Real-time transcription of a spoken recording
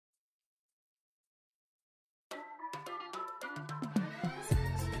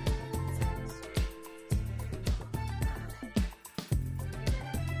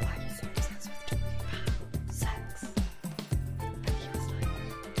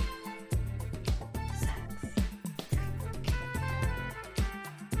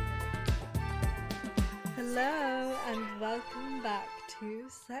Hello and welcome back to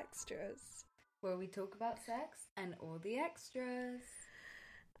Sextras, where we talk about sex and all the extras.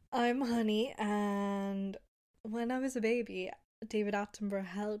 I'm Honey, and when I was a baby, David Attenborough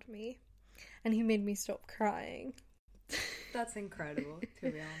held me and he made me stop crying. That's incredible,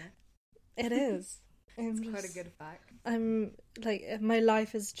 to be honest. It is. It's quite a good fact. I'm like, my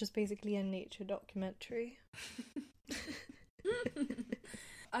life is just basically a nature documentary.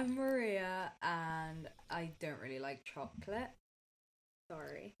 I'm Maria, and I don't really like chocolate.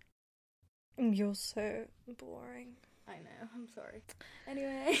 Sorry. You're so boring. I know, I'm sorry.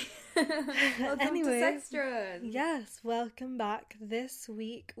 Anyway, welcome to Sextras. Yes, welcome back. This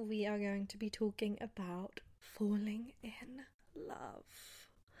week we are going to be talking about falling in love.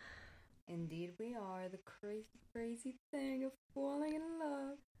 Indeed we are. The crazy thing of falling in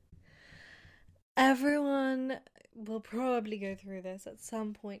love. Everyone will probably go through this at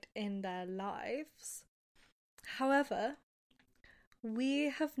some point in their lives. However, we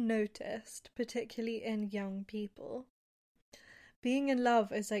have noticed, particularly in young people, being in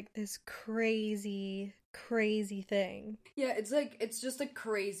love is like this crazy thing. Yeah, it's just a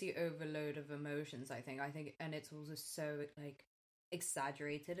crazy overload of emotions, I think, and it's also so like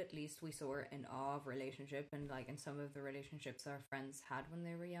exaggerated. At least we saw it in our relationship and like in some of the relationships our friends had when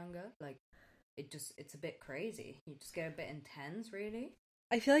they were younger. Like it's a bit crazy. You just get a bit intense, really.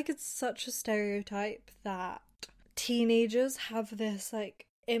 I feel like it's such a stereotype that teenagers have this like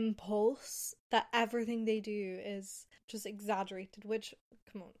impulse that everything they do is just exaggerated, which,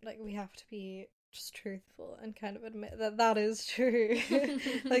 come on, like, we have to be just truthful and kind of admit that that is true.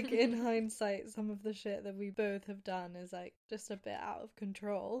 Like, in hindsight, some of the shit that we both have done is like just a bit out of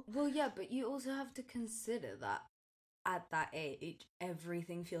control. Well, yeah, but you also have to consider that at that age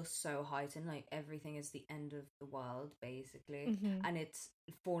everything feels so heightened, like everything is the end of the world basically. And it's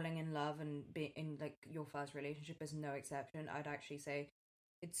falling in love, and being in like your first relationship is no exception. I'd actually say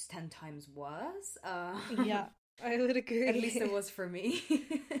it's 10 times worse. Yeah, I would agree. At least it was for me.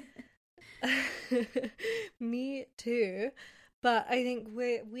 Me too. But I think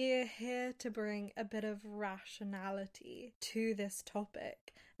we're here to bring a bit of rationality to this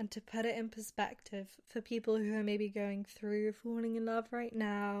topic and to put it in perspective for people who are maybe going through falling in love right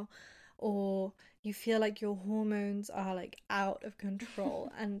now, or you feel like your hormones are like out of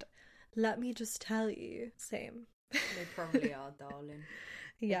control. And let me just tell you, same. They probably are, darling.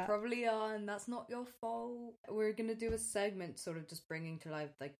 Yeah. They probably are, and that's not your fault. We're gonna do a segment sort of just bringing to life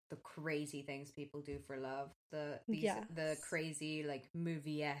like the crazy things people do for love, the crazy like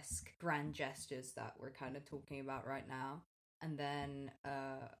movie-esque grand gestures that we're kind of talking about right now, and then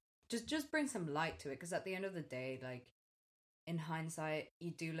just bring some light to it, because at the end of the day, like, in hindsight,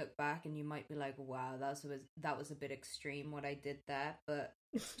 you do look back and you might be like, wow, that was a bit extreme what I did there, but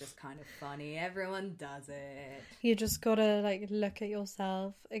it's just kind of funny. Everyone does it. You just gotta like look at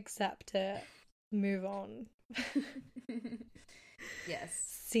yourself, accept it, move on. Yes.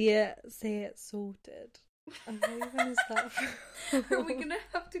 See it sorted. And what even is that for? Are we gonna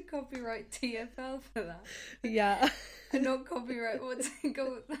have to copyright TFL for that? Yeah. And not copyright, what's it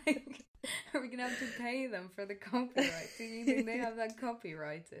called? Like, are we gonna have to pay them for the copyright? Do you think they have that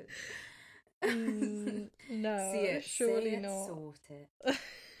copyrighted? No, see it, surely say it, not. sort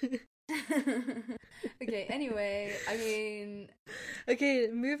it. Okay, anyway, I mean... Okay,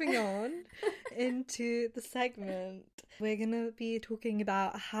 moving on into the segment. We're gonna be talking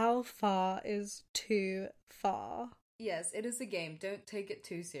about how far is too far. Yes, it is a game. Don't take it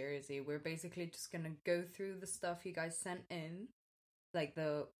too seriously. We're basically just gonna go through the stuff you guys sent in. Like,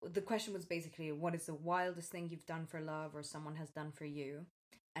 the question was basically, what is the wildest thing you've done for love or someone has done for you?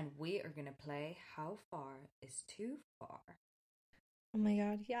 And we are gonna play How Far is Too Far. Oh my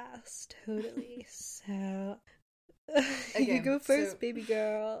god, yes, totally. So, okay, you go first, baby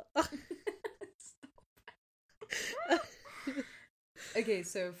girl. Okay,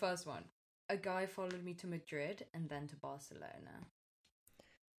 so first one. A guy followed me to Madrid and then to Barcelona.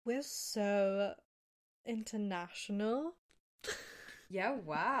 We're so international. Yeah,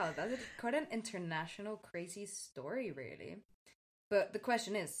 wow. That's quite an international, crazy story, really. But the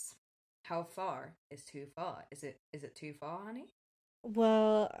question is, how far is too far? Is it too far, honey?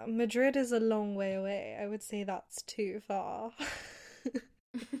 Well, Madrid is a long way away. I would say that's too far.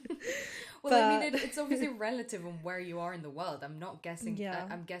 Well, I mean, it's obviously relative on where you are in the world. I'm not guessing. Yeah.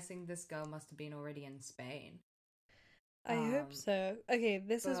 I'm guessing this girl must have been already in Spain. I hope so. Okay,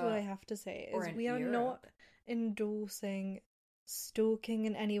 this is what I have to say. Is we are not endorsing stalking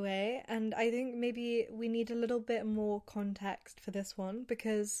in any way, and I think maybe we need a little bit more context for this one,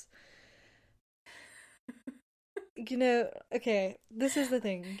 because You know, okay, this is the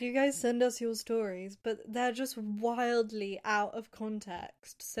thing. You guys send us your stories, but they're just wildly out of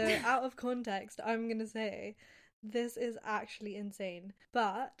context. So, out of context, I'm gonna say this is actually insane.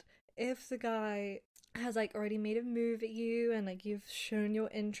 But if the guy has like already made a move at you and like you've shown your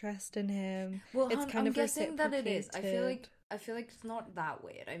interest in him, Well, it's kind I'm of guessing that it is. reciprocated. I feel like it's not that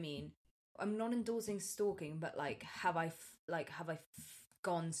weird. I mean, I'm not endorsing stalking, but like, have I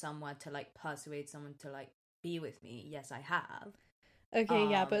gone somewhere to like persuade someone to like be with me? Yes, I have. Okay,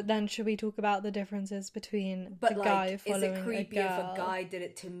 yeah, but then should we talk about the differences between but the like, guy following is it creepy a if girl? a guy did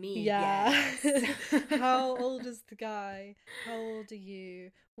it to me? Yeah. Yes. How old is the guy? How old are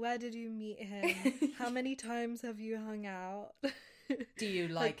you? Where did you meet him? How many times have you hung out? Do you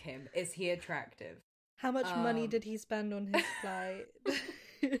like him? Is he attractive? How much money did he spend on his flight?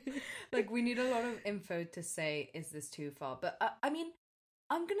 Like, we need a lot of info to say, is this too far? But I mean,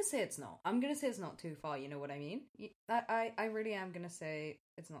 I'm gonna say it's not. I'm gonna say it's not too far. You know what I mean? I really am gonna say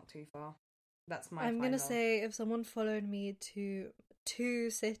it's not too far. That's my. I'm gonna say if someone followed me to 2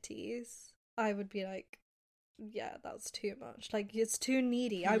 cities, I would be like, yeah, that's too much. Like, it's too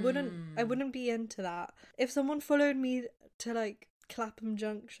needy. I wouldn't be into that. If someone followed me to like Clapham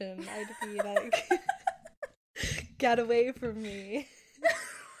Junction, I'd be like, get away from me.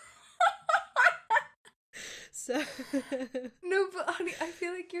 So no, but honey, I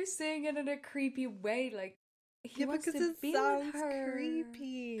feel like you're saying it in a creepy way. Like, he wants because to it be sounds with her.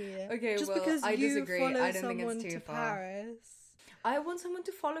 creepy. Okay, just well, because I you disagree. follow I don't think someone it's too to far. Paris. I want someone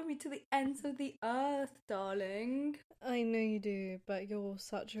to follow me to the ends of the earth, darling. I know you do, but you're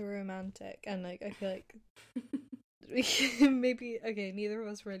such a romantic, and like I feel like maybe neither of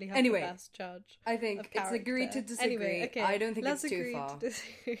us really have the best judge. I think it's agreed to disagree. Anyway, okay, I don't think it's too far.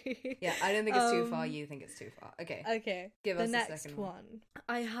 Yeah, I don't think it's too far. You think it's too far. Okay. Give us the next second one.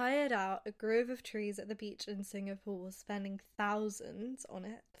 I hired out a grove of trees at the beach in Singapore, spending thousands on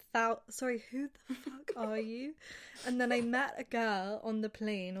it. Sorry, who the fuck are you? And then I met a girl on the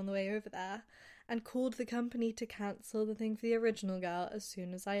plane on the way over there and called the company to cancel the thing for the original girl as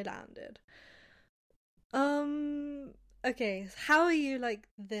soon as I landed. Okay, how are you like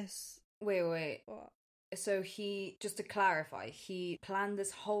this? Wait. What? So just to clarify, he planned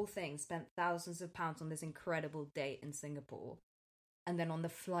this whole thing, spent thousands of pounds on this incredible date in Singapore, and then on the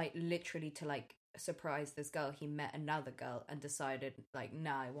flight, literally to like surprise this girl, he met another girl and decided like,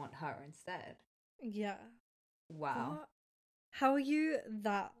 nah, I want her instead. Yeah. Wow. What? How are you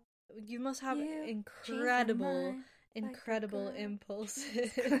that? You must have incredible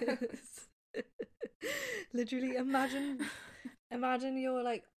impulses. Literally, imagine you're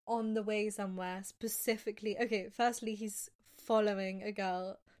like on the way somewhere specifically. Okay, firstly, he's following a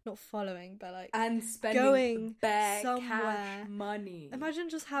girl, not following, but like and spending going bare somewhere. Cash money. Imagine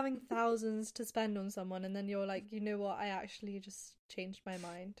just having thousands to spend on someone, and then you're like, you know what? I actually just changed my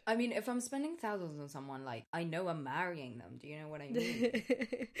mind. I mean, if I'm spending thousands on someone, like I know I'm marrying them. Do you know what I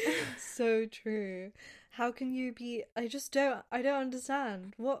mean? So true. How can you be? I don't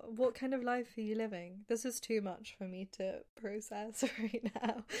understand. What kind of life are you living? This is too much for me to process right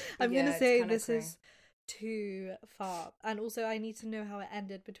now. I'm gonna say this is too far, and also I need to know how it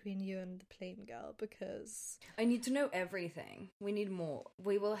ended between you and the plane girl, because I need to know everything. We need more.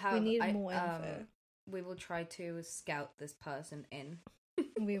 We need more info. We will try to scout this person in.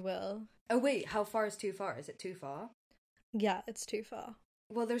 We will. Oh wait, how far is too far? Is it too far? Yeah, it's too far.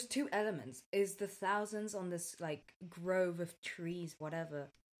 Well, there's 2 elements. Is the thousands on this like grove of trees, whatever,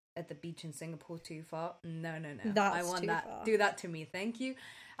 at the beach in Singapore too far? No. I want that. Far. Do that to me, thank you.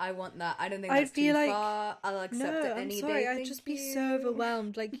 I want that. I don't think that's too far. I'll accept it any day. I'd just be so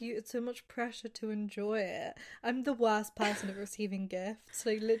overwhelmed. Like, it's so much pressure to enjoy it. I'm the worst person at receiving gifts.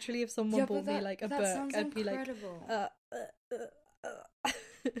 Like, literally, if someone bought me like a book, I'd be like,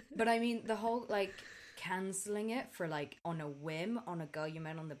 But I mean, the whole like cancelling it for like on a whim on a girl you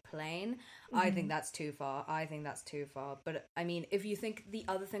met on the plane, I think that's too far. But I mean, if you think the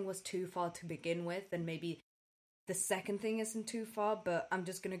other thing was too far to begin with, then maybe the second thing isn't too far. But I'm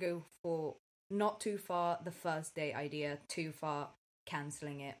just gonna go for not too far the first date idea, too far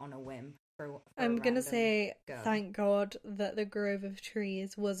cancelling it on a whim. I'm gonna say thank God that the grove of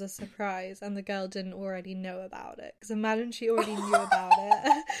trees was a surprise and the girl didn't already know about it, because imagine she already knew about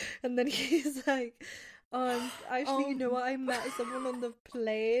it and then he's like, actually, you know what, I met someone on the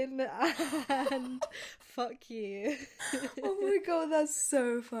plane and fuck you. Oh my God, that's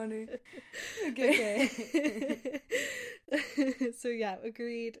so funny. Okay. So yeah,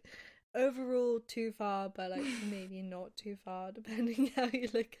 agreed. Overall too far, but like maybe not too far depending how you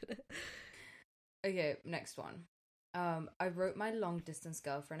look at it. Okay, next one. I wrote my long distance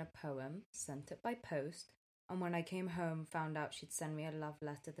girlfriend a poem, sent it by post, And when I came home, found out she'd send me a love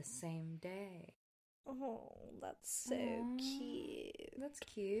letter the same day. Oh, that's so cute. That's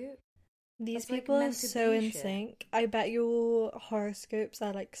cute. These people are so in sync. I bet your horoscopes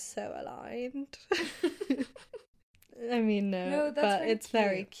are like so aligned. I mean, no, but it's cute.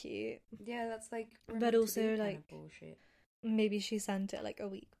 Very cute. Yeah, that's like. But also, like, bullshit. Maybe she sent it like a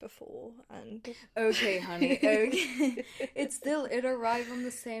week before, and okay, honey, okay. It arrived on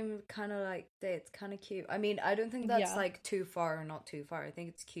the same kind of like day. It's kind of cute. I mean, I don't think that's like too far or not too far. I think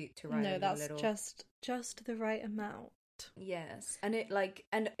it's cute to write. No, that's just the right amount. Yes, and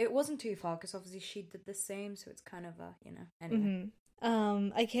it wasn't too far because obviously she did the same, so it's kind of anyway.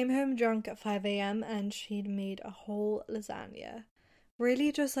 I came home drunk at 5 a.m. and she'd made a whole lasagna.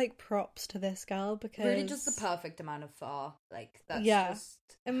 Really just like props to this girl because really just the perfect amount of pho. Like that's just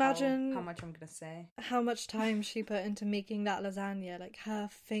imagine how much I'm gonna say. How much time she put into making that lasagna. Like her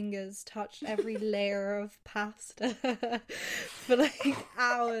fingers touched every layer of pasta for like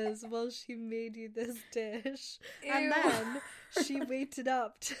hours while she made you this dish. Ew. And then she waited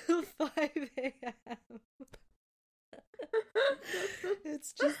up till 5 a.m.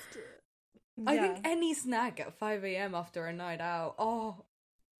 It's just I think any snack at 5 a.m. after a night out. Oh,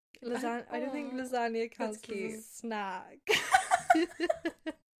 lasagna. I don't think lasagna counts as a snack.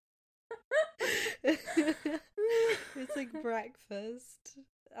 It's like breakfast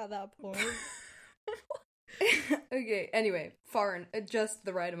at that point. Okay, anyway, foreign, just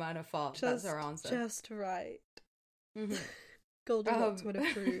the right amount of pho. That's our answer. Just right. Mm-hmm. Goldilocks would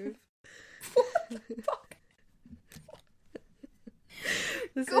approve. What the fuck?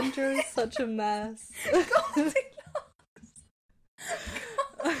 This intro is such a mess.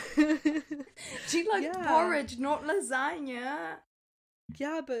 She liked porridge, not lasagna.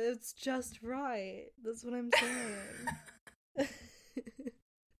 Yeah, but it's just right. That's what I'm saying.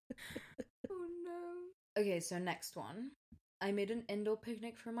 Oh no. Okay, so next one. I made an indoor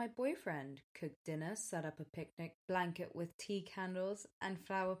picnic for my boyfriend, cooked dinner, set up a picnic blanket with tea candles and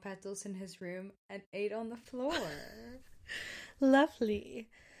flower petals in his room, and ate on the floor. Lovely.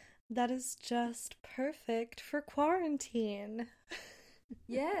 That is just perfect for quarantine.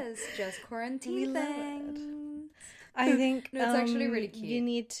 Yes, just quarantine things. I think no, it's actually really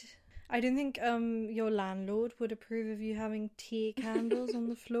cute. I don't think your landlord would approve of you having tea candles on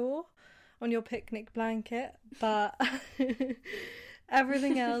the floor on your picnic blanket, but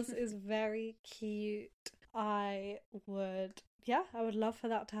everything else is very cute. I would love for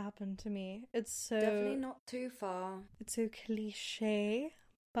that to happen to me. It's so definitely not too far. It's so cliche,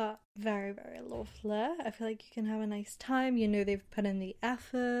 but very, very lovely. I feel like you can have a nice time. You know they've put in the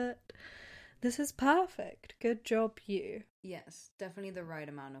effort. This is perfect. Good job, you. Yes, definitely the right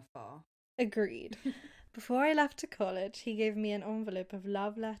amount of pho. Agreed. Before I left to college, he gave me an envelope of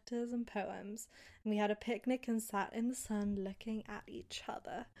love letters and poems, and we had a picnic and sat in the sun looking at each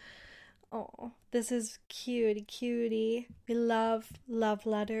other. Oh, this is cutie. We love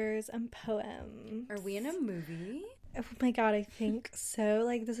letters and poems. Are we in a movie? Oh my god, I think so.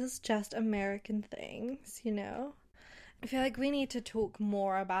 Like, this is just American things, you know? I feel like we need to talk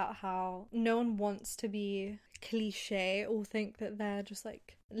more about how no one wants to be cliche or think that they're just,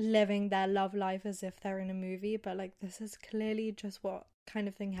 like, living their love life as if they're in a movie, but, like, this is clearly just what kind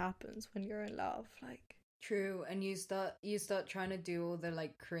of thing happens when you're in love, like. True, and you start trying to do all the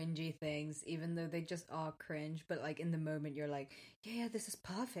like cringy things, even though they just are cringe. But like in the moment, you're like, yeah, this is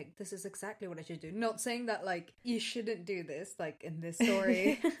perfect. This is exactly what I should do. Not saying that like you shouldn't do this, like in this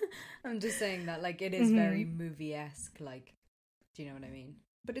story. I'm just saying that like it is very movie-esque. Like, do you know what I mean?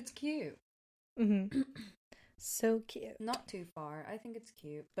 But it's cute. Mm-hmm. So cute. Not too far. I think it's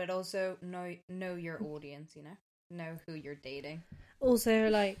cute, but also know your audience. You know who you're dating. Also,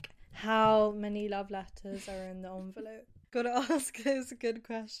 like. How many love letters are in the envelope? Gotta ask those good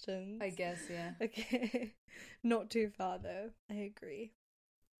questions. I guess, yeah. Okay. Not too far, though. I agree.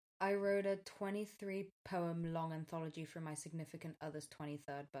 I wrote a 23-poem long anthology for my significant other's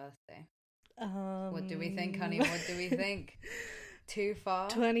 23rd birthday. What do we think, honey? What do we think? Too far?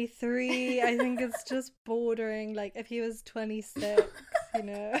 23. I think it's just bordering. Like, if he was 26, you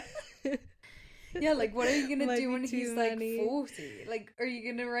know... Yeah, like, what are you gonna do when he's, like, 40? Like, are you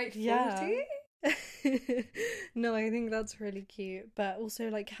gonna write 40? Yeah. No, I think that's really cute. But also,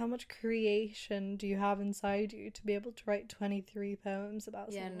 like, how much creation do you have inside you to be able to write 23 poems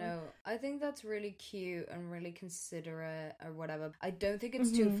about someone? Yeah, no, I think that's really cute and really considerate or whatever. I don't think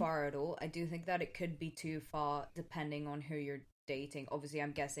it's too far at all. I do think that it could be too far depending on who you're dating. Obviously,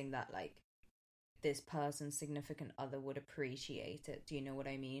 I'm guessing that, like, this person's significant other would appreciate it. Do you know what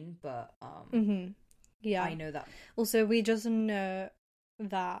I mean? But yeah, I know that. Also, we just know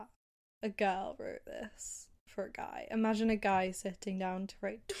that a girl wrote this. for a guy. Imagine a guy sitting down to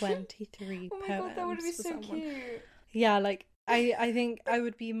write 23 oh my poems god, that would be for so someone. cute. Yeah, like I think I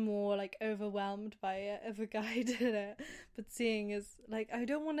would be more like overwhelmed by it if a guy did it. But seeing as like, I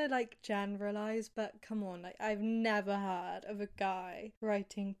don't want to like generalize, but come on, like I've never heard of a guy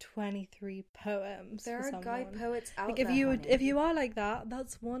writing 23 poems. There for are someone. guy poets out like there. If you are like that,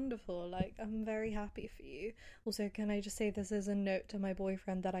 that's wonderful. Like I'm very happy for you. Also, can I just say this as a note to my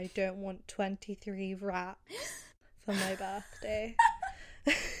boyfriend that I don't want 23 raps for my birthday.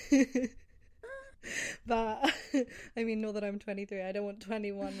 But I mean, not that I'm 23, I don't want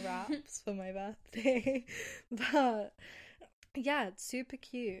 21 raps for my birthday. But yeah, it's super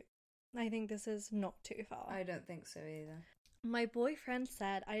cute. I think this is not too far. I don't think so either. My boyfriend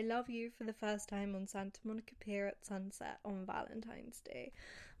said, I love you for the first time on Santa Monica Pier at sunset on Valentine's Day.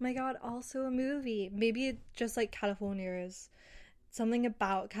 Oh my god, also a movie. Maybe it just like California is something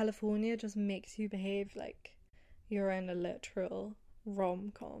about California just makes you behave like you're in a literal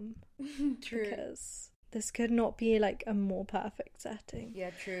rom-com. True. Because this could not be like a more perfect setting.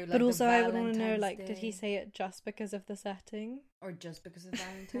 Yeah, true. Like, but also I would want to know, like, did he say it just because of the setting? Or just because of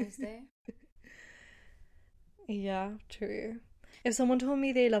Valentine's Day? Yeah, true. If someone told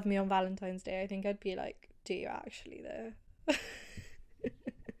me they love me on Valentine's Day, I think I'd be like, do you actually though?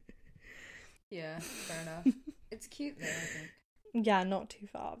 Yeah, fair enough. It's cute though, I think. Yeah, not too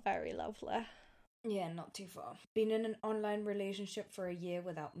far. Very lovely. Yeah, not too far. Been in an online relationship for a year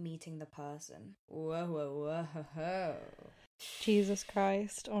without meeting the person. Whoa, whoa, whoa. Jesus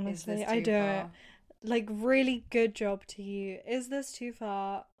Christ, honestly. I don't. Far? Like, really good job to you. Is this too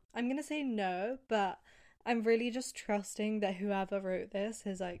far? I'm gonna say no, but I'm really just trusting that whoever wrote this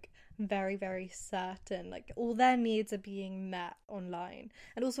is like very, very certain. Like, all their needs are being met online.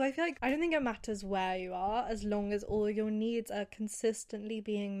 And also, I feel like I don't think it matters where you are as long as all your needs are consistently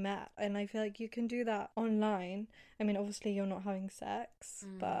being met. And I feel like you can do that online. I mean, obviously you're not having sex,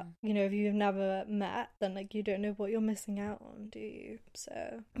 but you know, if you've never met, then like you don't know what you're missing out on, do you?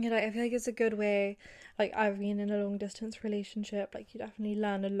 So, you know, I feel like it's a good way. Like, I've been in a long distance relationship, like you definitely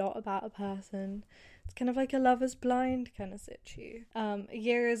learn a lot about a person. It's kind of like a Love is Blind kind of situ. A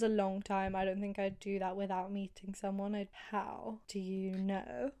year is a long time. I don't think I'd do that without meeting someone. How do you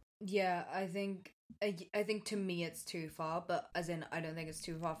know? Yeah, I think to me it's too far, but as in I don't think it's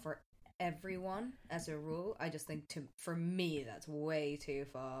too far for everyone as a rule. I just think for me that's way too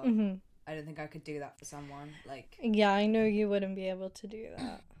far. Mm-hmm. I don't think I could do that for someone. Like, yeah, I know you wouldn't be able to do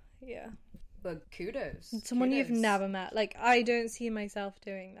that. Yeah, but kudos. Someone you've never met. Like, I don't see myself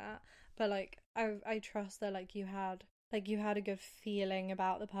doing that, but like I trust that like you had a good feeling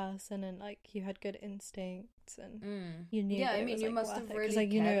about the person and like you had good instincts and you knew. Yeah, that I mean, was, you like, must worth have it. really Because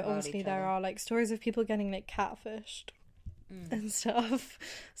like, you know, cared about obviously each there other. are like stories of people getting like catfished and stuff.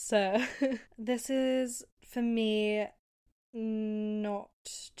 So this is for me not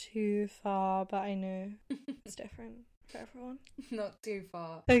too far, but I know it's different for everyone. Not too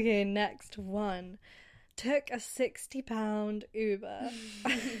far. Okay, next one. Took a £60 Uber.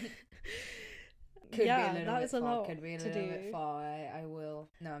 Could yeah, be a little that bit was a far. lot Could be a to little do. bit far. I will.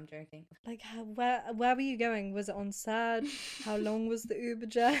 No, I'm joking. Like, where were you going? Was it on Surge? How long was the Uber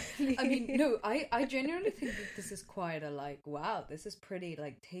journey? I mean, no, I genuinely think that this is quite a like, wow, this is pretty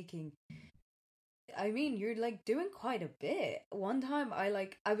like taking. I mean, you're like doing quite a bit. One time I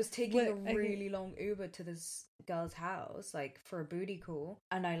was taking a really long Uber to this girl's house, like for a booty call,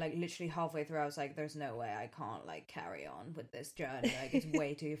 and I like literally halfway through I was like, there's no way I can't like carry on with this journey. Like, it's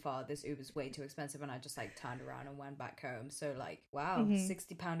way too far. This Uber's way too expensive, and I just like turned around and went back home. So like, wow,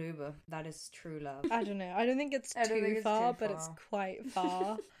 £60 Uber. That is true love. I don't know. I don't think it's too far, but it's quite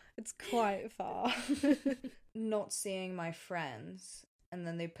far. It's quite far. Not seeing my friends. And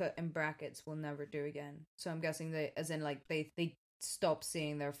then they put in brackets, will never do again. So I'm guessing they, as in like they stopped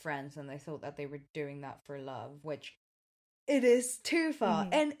seeing their friends and they thought that they were doing that for love, which it is too far.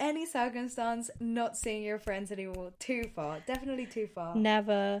 In any circumstance, not seeing your friends anymore, too far. Definitely too far.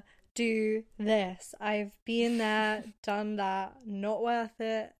 Never do this. I've been there, done that, not worth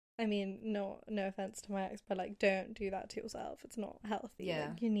it. I mean, no offense to my ex, but like, don't do that to yourself. It's not healthy. Yeah.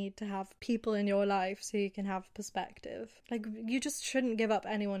 Like, you need to have people in your life so you can have perspective. Like, you just shouldn't give up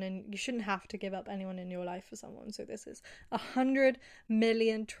anyone, and you shouldn't have to give up anyone in your life for someone. So this is 100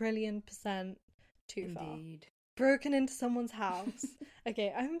 million trillion% too far. Indeed. Broken into someone's house.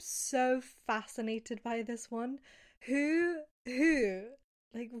 Okay, I'm so fascinated by this one. Who?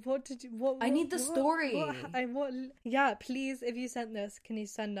 Like, what did you... What? I need the story. Yeah, please, if you sent this, can you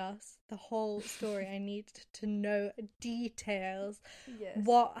send us the whole story? I need to know details. Yes.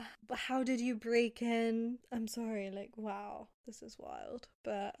 How did you break in? I'm sorry, like, wow, this is wild.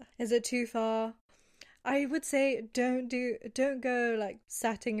 But is it too far? I would say don't go like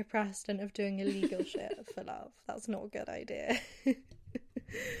setting a precedent of doing illegal shit for love. That's not a good idea.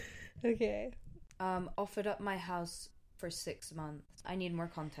 Okay. Offered up my house for 6 months. I need more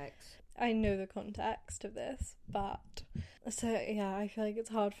context. I know the context of this, but so yeah, I feel like it's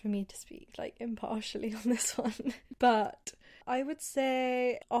hard for me to speak like impartially on this one. But I would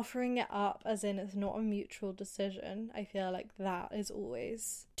say offering it up as in it's not a mutual decision. I feel like that is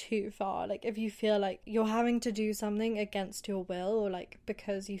always too far. Like if you feel like you're having to do something against your will or like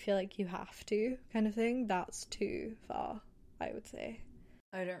because you feel like you have to kind of thing, that's too far, I would say.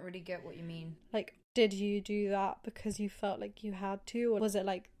 I don't really get what you mean. Like, did you do that because you felt like you had to, or was it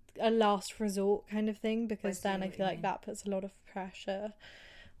like a last resort kind of thing? Because then I feel like that puts a lot of pressure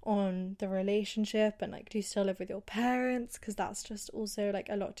on the relationship. And like, do you still live with your parents? Because that's just also like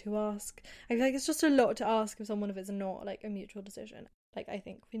a lot to ask. I feel like it's just a lot to ask of someone if it's not like a mutual decision. Like, I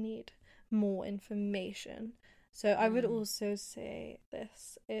think we need more information. So I would also say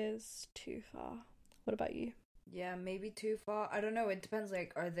this is too far. What about you? Yeah, maybe too far. I don't know. It depends.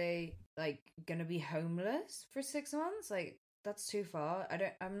 Like, are they like gonna be homeless for 6 months? Like, that's too far.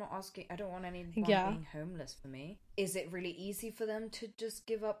 I'm not asking. I don't want anyone being homeless for me. Is it really easy for them to just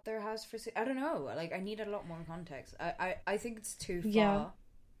give up their house for I don't know. Like, I need a lot more context. I think it's too far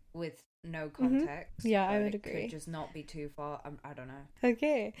with no context. Yeah, I would agree. Could just not be too far. I don't know.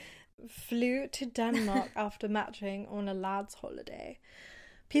 Okay. Flew to Denmark after matching on a lad's holiday.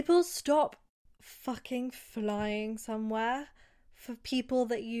 People stop fucking flying somewhere for people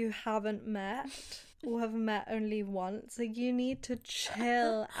that you haven't met or have met only once. Like, you need to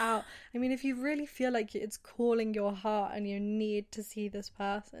chill out. I mean, if you really feel like it's calling your heart and you need to see this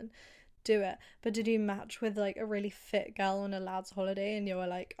person, do it. But did you match with like a really fit girl on a lad's holiday and you were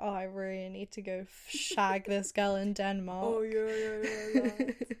like, oh, I really need to go shag this girl in Denmark? Oh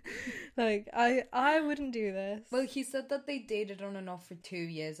yeah. Like, I wouldn't do this. Well, he said that they dated on and off for 2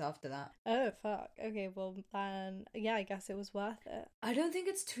 years after that. Oh fuck. Okay, well then yeah, I guess it was worth it. I don't think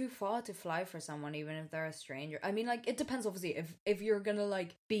it's too far to fly for someone, even if they're a stranger. I mean, like, it depends, obviously. If you're gonna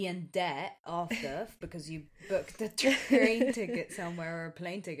like be in debt after because you booked a train ticket somewhere or a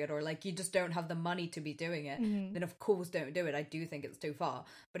plane ticket, or like you just don't have the money to be doing it, then of course don't do it. I do think it's too far.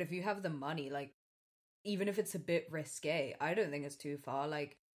 But if you have the money, like, even if it's a bit risque, I don't think it's too far.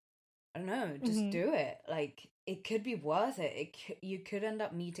 Like, I don't know, just do it. Like, it could be worth it. You could end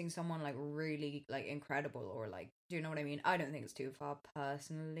up meeting someone like really like incredible, or like, do you know what I mean? I don't think it's too far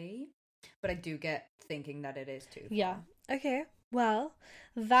personally, but I do get thinking that it is too far. Yeah. Okay. Well,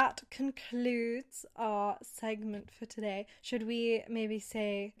 that concludes our segment for today. Should we maybe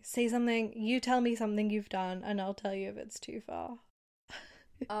say something? You tell me something you've done, and I'll tell you if it's too far.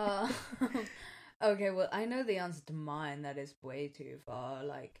 Okay. Well, I know the answer to mine. That is way too far.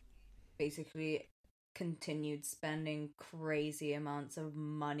 Like, basically continued spending crazy amounts of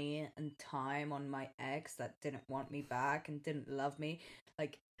money and time on my ex that didn't want me back and didn't love me.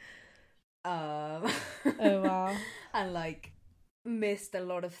 Like, oh wow. And like missed a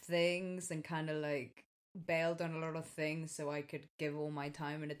lot of things and kind of like bailed on a lot of things so I could give all my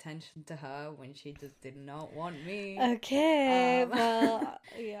time and attention to her when she just did not want me. Okay, well,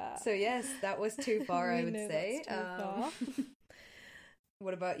 yeah. So yes, that was too far, I would say. That's too far.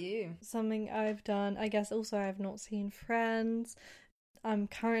 What about you? Something I've done, I guess also I've not seen friends. I'm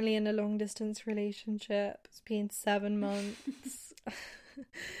currently in a long distance relationship. It's been 7 months.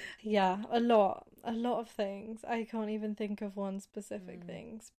 Yeah, a lot of things. I can't even think of one specific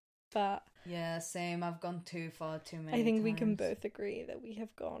things. But yeah, same. I've gone too far too many I think times. we can both agree that we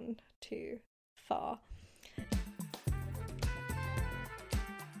have gone too far.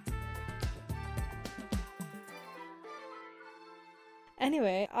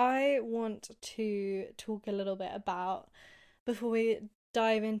 Anyway, I want to talk a little bit about, before we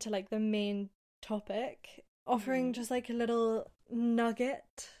dive into like the main topic, offering just like a little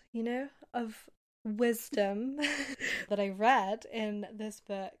nugget, you know, of wisdom that I read in this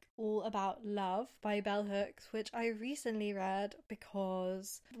book, All About Love by Bell Hooks, which I recently read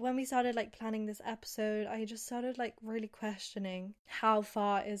because when we started like planning this episode, I just started like really questioning how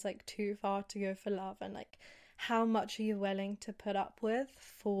far is like too far to go for love, and like how much are you willing to put up with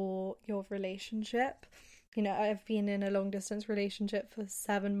for your relationship. You know, I've been in a long distance relationship for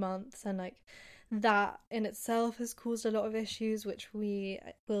 7 months, and like that in itself has caused a lot of issues, which we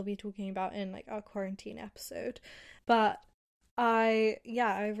will be talking about in like our quarantine episode. But I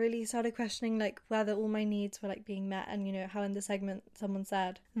really started questioning like whether all my needs were like being met, and you know how in the segment someone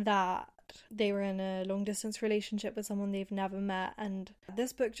said that they were in a long distance relationship with someone they've never met, and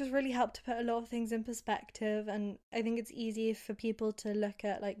this book just really helped to put a lot of things in perspective. And I think it's easy for people to look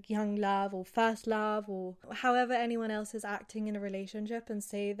at like young love or first love or however anyone else is acting in a relationship and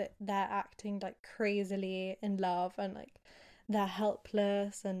say that they're acting like crazily in love and like they're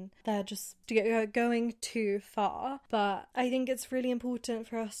helpless and they're just going too far. But I think it's really important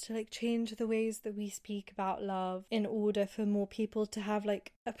for us to like change the ways that we speak about love in order for more people to have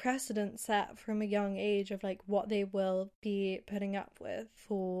like a precedent set from a young age of like what they will be putting up with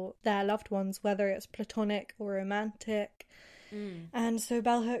for their loved ones, whether it's platonic or romantic. And so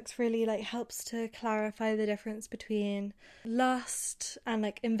Bell Hooks really like helps to clarify the difference between lust and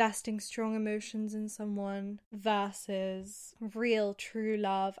like investing strong emotions in someone versus real true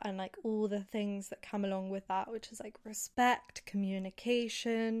love and like all the things that come along with that, which is like respect,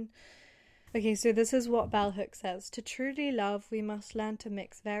 communication. Okay, so this is what Bell Hooks says. To truly love, we must learn to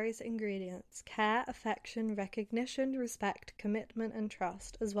mix various ingredients: care, affection, recognition, respect, commitment, and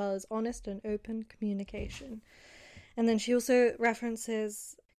trust, as well as honest and open communication. And then she also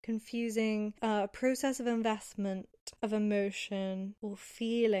references confusing a process of investment of emotion or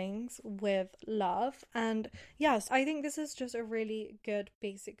feelings with love. And yes, I think this is just a really good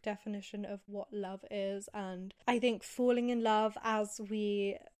basic definition of what love is. And I think falling in love, as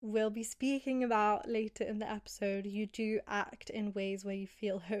we will be speaking about later in the episode, you do act in ways where you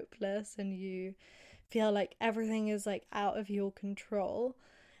feel hopeless and you feel like everything is like out of your control.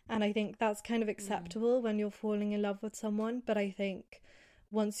 And I think that's kind of acceptable when you're falling in love with someone. But I think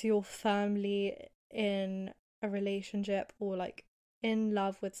once you're firmly in a relationship or like in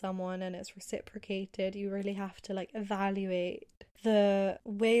love with someone and it's reciprocated, you really have to like evaluate the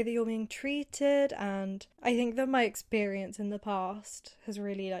way that you're being treated. And I think that my experience in the past has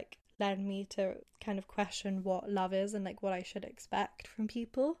really like led me to kind of question what love is and like what I should expect from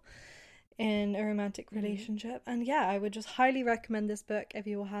people in a romantic relationship. And yeah, I would just highly recommend this book if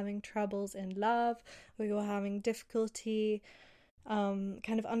you're having troubles in love or you're having difficulty kind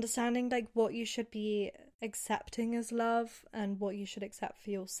of understanding like what you should be accepting as love and what you should accept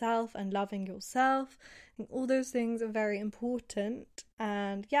for yourself and loving yourself. And all those things are very important.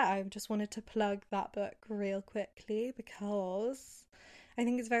 And yeah, I just wanted to plug that book real quickly because I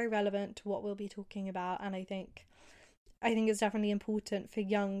think it's very relevant to what we'll be talking about. And I think it's definitely important for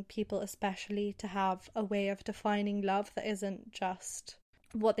young people especially to have a way of defining love that isn't just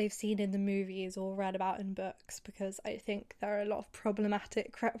what they've seen in the movies or read about in books, because I think there are a lot of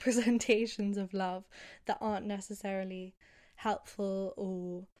problematic representations of love that aren't necessarily helpful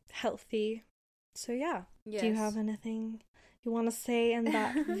or healthy. So yeah, yes. Do you have anything you want to say in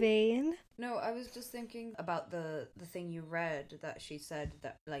that vein? No, I was just thinking about the thing you read that she said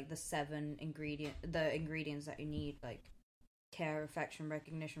that like the ingredients that you need, like care, affection,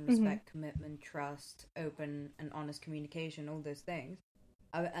 recognition, respect, commitment, trust, open and honest communication, all those things.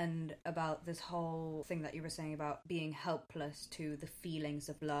 And about this whole thing that you were saying about being helpless to the feelings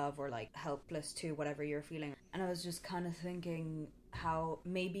of love or like helpless to whatever you're feeling. And I was just kind of thinking how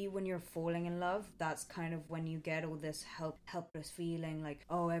maybe when you're falling in love, that's kind of when you get all this helpless feeling like,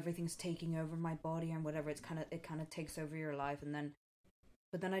 oh, everything's taking over my body and whatever. It kind of takes over your life.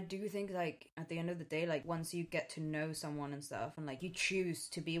 But then I do think, like, at the end of the day, like, once you get to know someone and stuff, and, like, you choose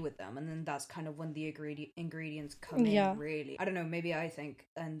to be with them, and then that's kind of when the ingredients come in, really. I don't know, maybe I think,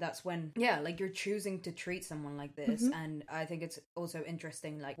 and that's when, yeah, like, you're choosing to treat someone like this, and I think it's also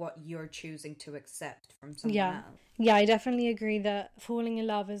interesting, like, what you're choosing to accept from someone else. Yeah, I definitely agree that falling in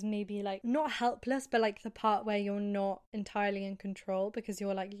love is maybe, like, not helpless, but, like, the part where you're not entirely in control, because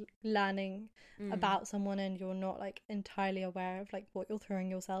you're, like, learning about someone and you're not, like, entirely aware of, like, what you're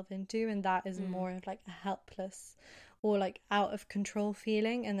throwing yourself into, and that is more of, like, a helpless or, like, out of control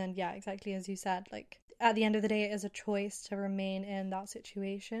feeling. And then, yeah, exactly as you said, like, at the end of the day, it is a choice to remain in that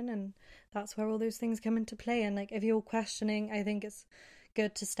situation, and that's where all those things come into play. And, like, if you're questioning, I think it's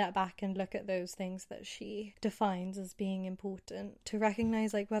good to step back and look at those things that she defines as being important, to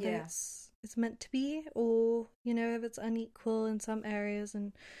recognize like whether it's meant to be, or you know, if it's unequal in some areas,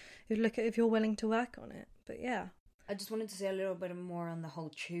 and look at if you're willing to work on it. But yeah, I just wanted to say a little bit more on the whole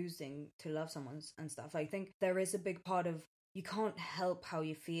choosing to love someone and stuff. I think there is a big part of you can't help how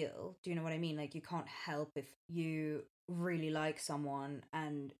you feel. Do you know what I mean? Like, you can't help if you really like someone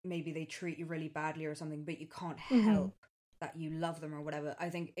and maybe they treat you really badly or something, but you can't help that you love them or whatever. I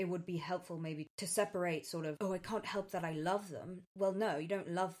think it would be helpful maybe to separate sort of, oh, I can't help that I love them. Well, no, you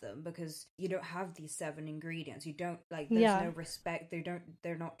don't love them because you don't have these 7 ingredients. You don't, like, there's no respect.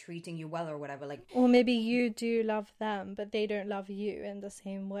 They're not treating you well or whatever. Like, or maybe you do love them, but they don't love you in the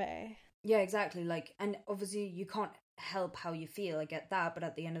same way. Yeah, exactly. Like, and obviously you can't help how you feel. I get that, but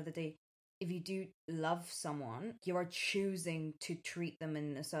at the end of the day, if you do love someone, you are choosing to treat them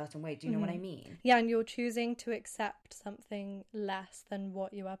in a certain way. Do you know what I mean? Yeah, and you're choosing to accept something less than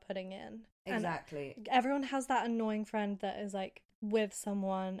what you are putting in. Exactly. And everyone has that annoying friend that is like with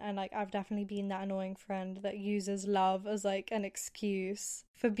someone, and like I've definitely been that annoying friend that uses love as like an excuse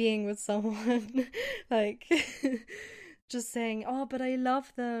for being with someone. Like just saying, oh, but I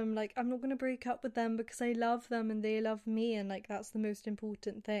love them, like I'm not gonna break up with them because I love them and they love me, and like that's the most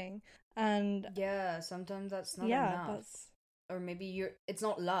important thing. And yeah, sometimes that's not enough. Or maybe it's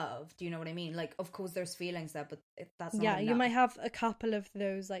not love. Do you know what I mean? Like, of course there's feelings there, but that's not enough. You might have a couple of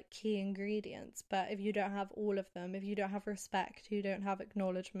those like key ingredients, but if you don't have all of them, if you don't have respect, you don't have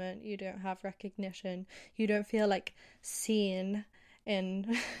acknowledgement, you don't have recognition, you don't feel like seen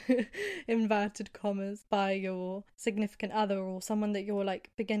in inverted commas by your significant other or someone that you're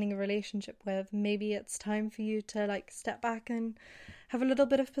like beginning a relationship with, maybe it's time for you to like step back and have a little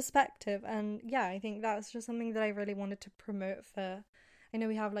bit of perspective. And yeah, I think that's just something that I really wanted to promote for. I know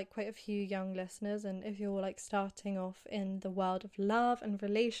we have like quite a few young listeners, and if you're like starting off in the world of love and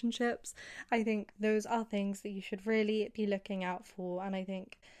relationships, I think those are things that you should really be looking out for. And I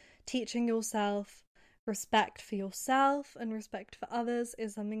think teaching yourself respect for yourself and respect for others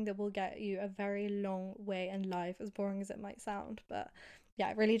is something that will get you a very long way in life, as boring as it might sound. But yeah,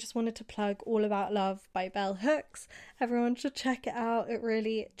 I really just wanted to plug All About Love by Bell Hooks. Everyone should check it out. It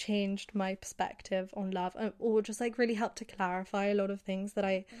really changed my perspective on love, or just like really helped to clarify a lot of things that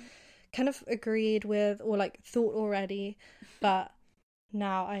I kind of agreed with or like thought already, but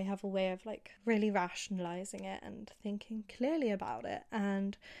now I have a way of like really rationalizing it and thinking clearly about it.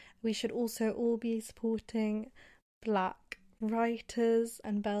 And we should also all be supporting Black writers,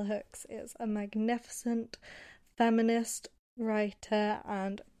 and Bell Hooks is a magnificent feminist writer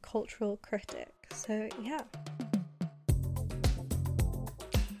and cultural critic. So yeah.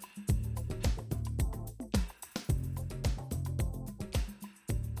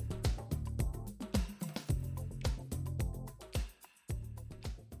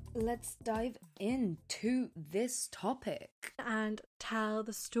 Let's dive into this topic and tell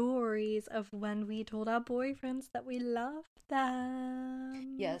the stories of when we told our boyfriends that we loved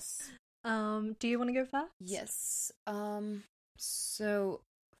them. Yes. Do you want to go first? Yes. So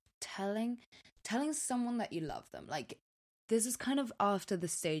telling someone that you love them, like this is kind of after the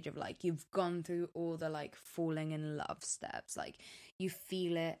stage of like you've gone through all the like falling in love steps, like you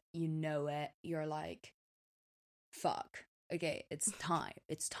feel it, you know it, you're like, fuck, okay, it's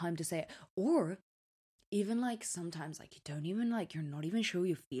time to say it. Or even like sometimes like you don't even like, you're not even sure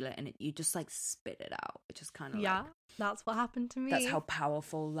you feel it, and you just like spit it out. It just kind of like, that's what happened to me. That's how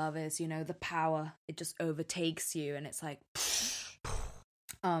powerful love is, you know, the power, it just overtakes you and it's like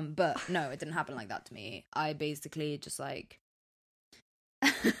but no, it didn't happen like that to me. I basically just like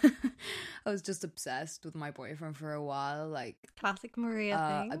I was just obsessed with my boyfriend for a while, like classic Maria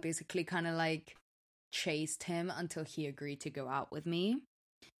thing. I basically kind of like chased him until he agreed to go out with me.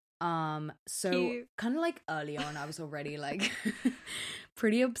 So kind of like early on I was already like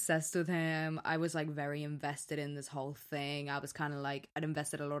pretty obsessed with him. I was like very invested in this whole thing. I was kind of like, I'd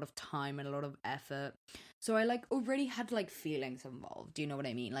invested a lot of time and a lot of effort, so I like already had like feelings involved. Do you know what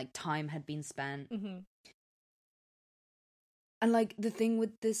I mean? Like time had been spent. And like the thing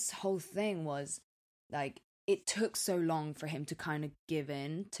with this whole thing was like it took so long for him to kind of give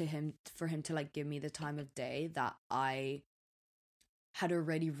in to him, for him to like give me the time of day, that I had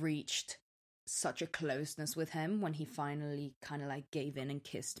already reached such a closeness with him when he finally kind of like gave in and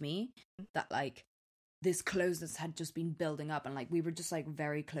kissed me, that like this closeness had just been building up, and like we were just like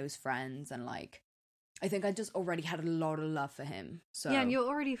very close friends, and like I think I just already had a lot of love for him. So yeah, and you're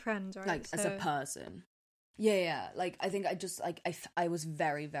already friends, right? Like as a person. Yeah, like I think I just like I was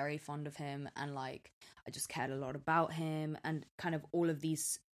very, very fond of him, and like I just cared a lot about him, and kind of all of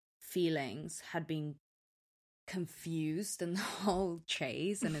these feelings had been confused in the whole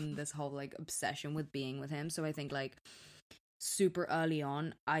chase and in this whole like obsession with being with him. So I think like super early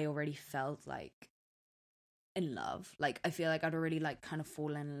on I already felt like in love. Like I feel like I'd already like kind of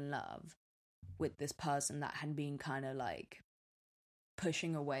fallen in love with this person that had been kind of like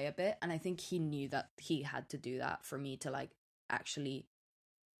pushing away a bit, and I think he knew that he had to do that for me to like actually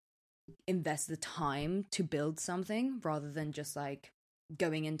invest the time to build something, rather than just like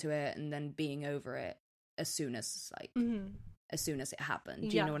going into it and then being over it as soon as like as soon as it happened.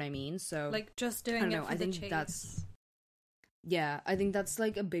 Do you know what I mean? So like just doing it for the chase. I think that's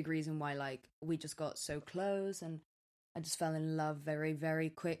like a big reason why like we just got so close, and I just fell in love very, very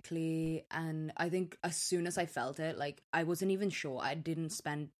quickly. And I think as soon as I felt it, like I wasn't even sure. I didn't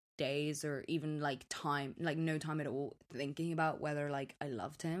spend days or even like time, like no time at all thinking about whether like I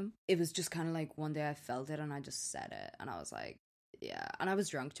loved him. It was just kind of like one day I felt it and I just said it, and I was like, yeah. And I was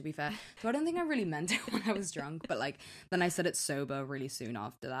drunk, to be fair, so I don't think I really meant it when I was drunk, but like then I said it sober really soon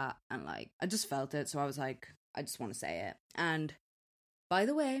after that, and like I just felt it, so I was like, I just want to say it. And by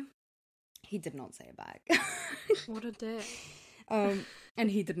the way, he did not say it back. What a dick. And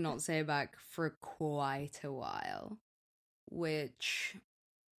he did not say it back for quite a while, which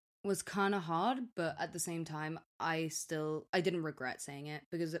was kind of hard, but at the same time, I didn't regret saying it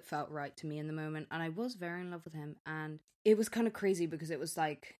because it felt right to me in the moment, and I was very in love with him, and it was kind of crazy because it was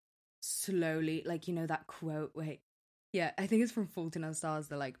like slowly, like, you know, that quote, wait, yeah, I think it's from Fault in Our Stars,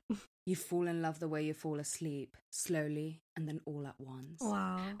 they're like, you fall in love the way you fall asleep, slowly, and then all at once.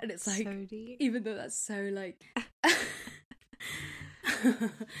 Wow. And it's like, so deep. even though that's so like...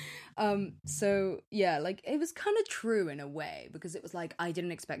 So yeah, like it was kind of true in a way, because it was like I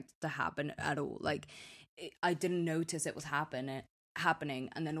didn't expect it to happen at all. Like I didn't notice it was happening,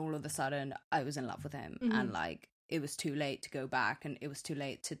 and then all of a sudden I was in love with him, and like it was too late to go back, and it was too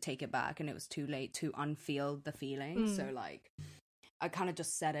late to take it back, and it was too late to unfeel the feeling. So like I kind of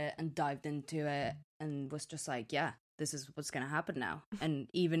just said it and dived into it and was just like, yeah, this is what's gonna happen now. And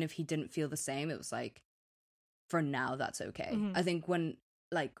even if he didn't feel the same, it was like, for now, that's okay. I think when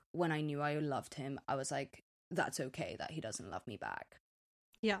I knew I loved him, I was like, that's okay that he doesn't love me back.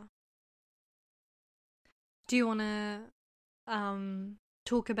 Yeah. Do you want to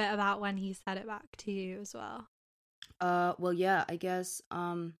talk a bit about when he said it back to you as well? Well, yeah, I guess,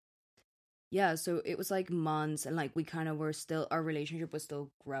 yeah, so it was like months, and like we kind of were still, our relationship was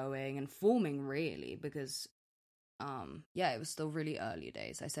still growing and forming, really, because yeah, it was still really early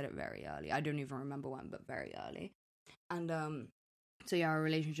days. I said it very early. I don't even remember when, but very early. And so yeah, our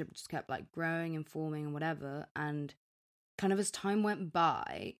relationship just kept like growing and forming and whatever. And kind of as time went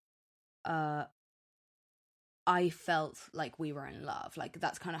by, I felt like we were in love. Like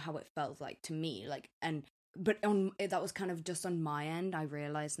that's kind of how it felt like to me. Like, but that was kind of just on my end, I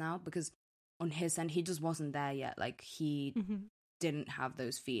realize now, because on his end, he just wasn't there yet. Like he didn't have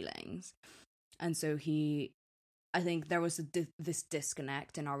those feelings. And so I think there was this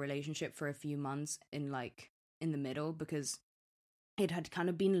disconnect in our relationship for a few months in the middle, because it had kind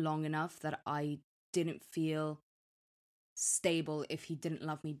of been long enough that I didn't feel stable if he didn't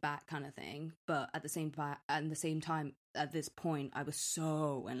love me back, kind of thing. But at the same time, at this point, I was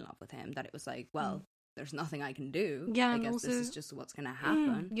so in love with him that it was like, well, there's nothing I can do. Yeah, I guess also, this is just what's gonna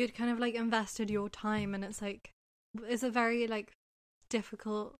happen. You'd kind of like invested your time, and it's like, it's a very like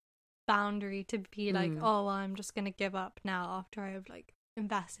difficult boundary to be like, oh, well, I'm just gonna give up now after I've like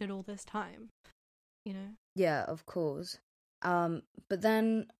invested all this time, you know? Yeah, of course. But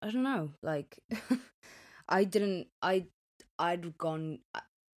then I don't know, like I've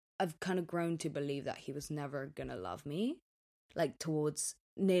kind of grown to believe that he was never gonna love me, like towards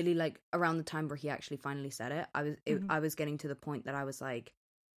nearly like around the time where he actually finally said it. I was getting to the point that I was like,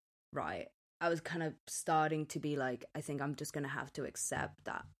 right, I was kind of starting to be like, I think I'm just gonna have to accept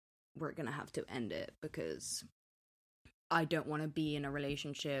that we're gonna have to end it, because I don't want to be in a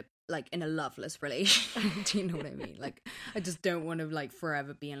relationship, like in a loveless relationship. Do you know what I mean? Like, I just don't want to like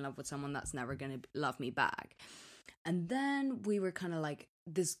forever be in love with someone that's never gonna love me back. And then we were kind of like,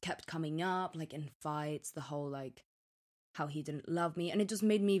 this kept coming up, like in fights, the whole like how he didn't love me, and it just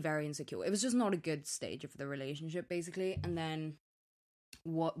made me very insecure. It was just not a good stage of the relationship, basically. And then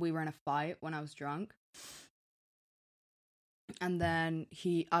we were in a fight when I was drunk. And then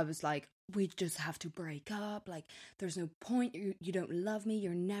I was like, we just have to break up. Like, there's no point. You don't love me.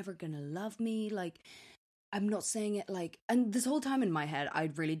 You're never gonna love me. Like, I'm not saying it like, and this whole time in my head, I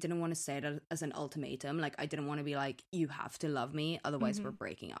really didn't want to say it as an ultimatum. Like, I didn't want to be like, you have to love me, otherwise we're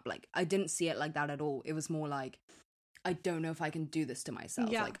breaking up. Like, I didn't see it like that at all. It was more like, I don't know if I can do this to myself.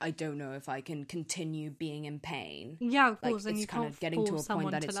 Yeah. Like, I don't know if I can continue being in pain. Yeah, of course. Like, and it's you kind can't of getting to a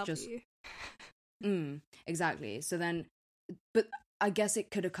point that it's just you. Exactly. So then, but I guess it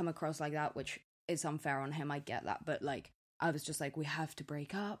could have come across like that, which is unfair on him. I get that, but like, I was just like, we have to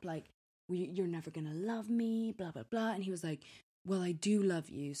break up. Like, you're never gonna love me, blah blah blah. And he was like, well, I do love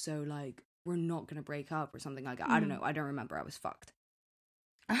you, so like, we're not gonna break up or something like that. I don't know. I don't remember. I was fucked.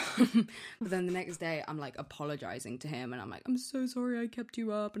 But then the next day, I'm like apologizing to him, and I'm like, I'm so sorry I kept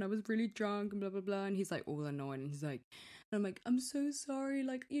you up, and I was really drunk, and blah blah blah. And he's like all annoyed, and he's like, and I'm like, I'm so sorry,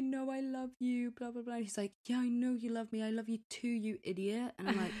 like, you know I love you, blah blah blah. And he's like, yeah, I know you love me, I love you too, you idiot. And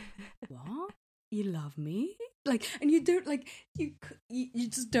I'm like, what? You love me? Like, and you don't, like, you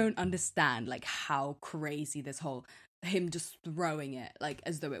just don't understand like how crazy this whole him just throwing it like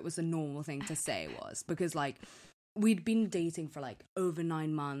as though it was a normal thing to say was, because like we'd been dating for like over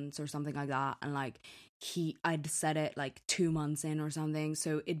 9 months or something like that, and like I'd said it like 2 months in or something,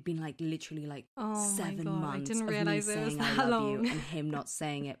 so it'd been like literally like 7 months I didn't of realize me it was saying I that love long. you and him not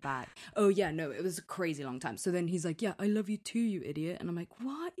saying it back. Oh yeah, no, it was a crazy long time. So then he's like, yeah, I love you too, you idiot. And I'm like,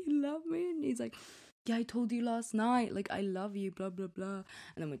 what, you love me? And he's like, yeah, I told you last night, like, I love you, blah blah blah.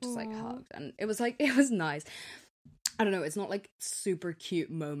 And then we just like hugged, and it was like, it was nice. I don't know, it's not like super cute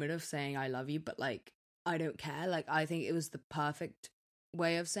moment of saying I love you, but like I don't care. Like, I think it was the perfect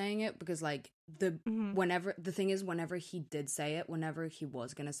way of saying it, because like whenever he did say it, whenever he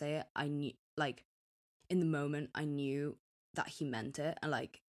was gonna say it, I knew, like, in the moment I knew that he meant it, and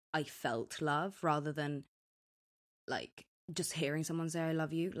like I felt love rather than like just hearing someone say I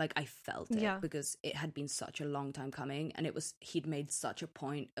love you. Like, I felt it because it had been such a long time coming, and he'd made such a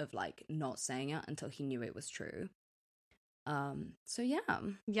point of like not saying it until he knew it was true. So yeah,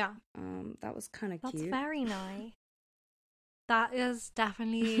 that was kind of cute. That's very nice. That is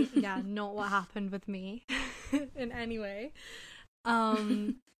definitely not what happened with me in any way.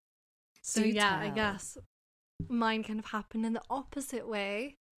 So yeah, I guess mine kind of happened in the opposite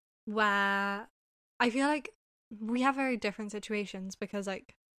way, where I feel like we have very different situations, because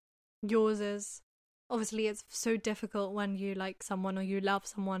like yours is obviously, it's so difficult when you like someone or you love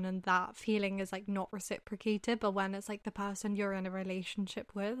someone and that feeling is like not reciprocated, but when it's like the person you're in a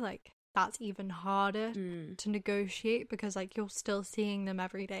relationship with, like that's even harder to negotiate, because like you're still seeing them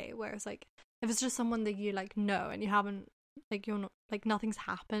every day, whereas like if it's just someone that you like know and you haven't, like, you're not, like, nothing's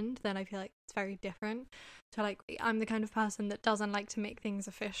happened, then I feel like it's very different. So like I'm the kind of person that doesn't like to make things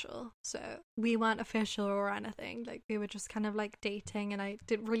official, so we weren't official or anything. Like, we were just kind of like dating, and I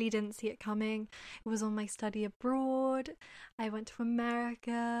really didn't see it coming. It was on my study abroad. I went to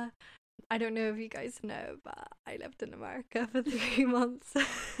America. I don't know if you guys know, but I lived in America for 3 months.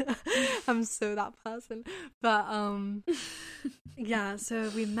 I'm so that person. But yeah, so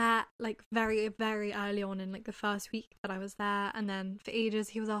we met like very, very early on in like the first week that I was there, and then for ages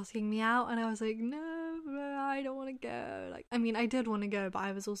he was asking me out, and I was like, no, I don't want to go. Like, I mean, I did want to go, but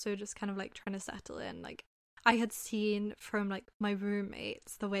I was also just kind of like trying to settle in. Like, I had seen from like my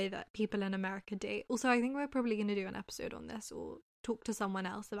roommates the way that people in America date. Also, I think we're probably going to do an episode on this, or talk to someone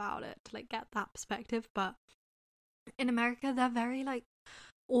else about it to like get that perspective. But in America, they're very like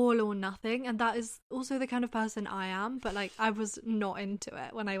all or nothing, and that is also the kind of person I am. But like, I was not into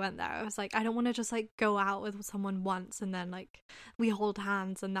it when I went there. I was like, I don't want to just like go out with someone once and then like we hold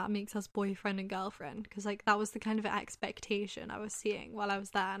hands and that makes us boyfriend and girlfriend, because like that was the kind of expectation I was seeing while I was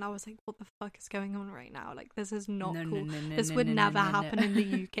there, and I was like, what the fuck is going on right now? Like, this is not cool. This would never happen in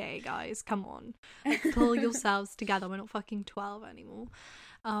the UK, guys. Come on, like, pull yourselves together. We're not fucking 12 anymore.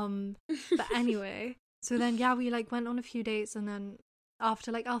 But anyway, so then we like went on a few dates, and then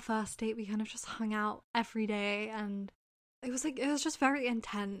after like our first date we kind of just hung out every day, and it was just very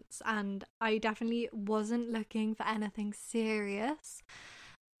intense, and I definitely wasn't looking for anything serious.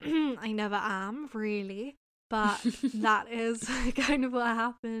 I never am, really, but that is kind of what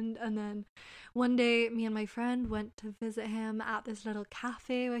happened. And then one day me and my friend went to visit him at this little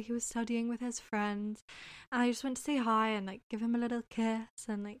cafe where he was studying with his friends, and I just went to say hi and like give him a little kiss,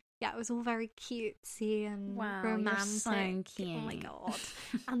 and like, yeah, it was all very cutesy and romantic. You're so cute. Oh my god.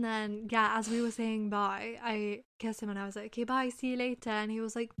 And then, as we were saying bye, I kissed him and I was like, okay, bye, see you later. And he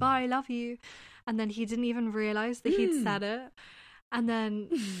was like, bye, love you. And then he didn't even realise that he'd said it. And then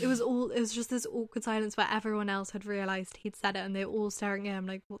it was just this awkward silence where everyone else had realised he'd said it, and they were all staring at him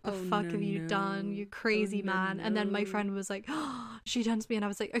like, what the fuck have you done, you crazy man? And then my friend was like, oh, she turned to me and I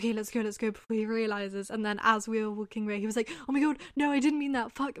was like, okay, let's go before he realises. And then as we were walking away, he was like, oh my god, no, I didn't mean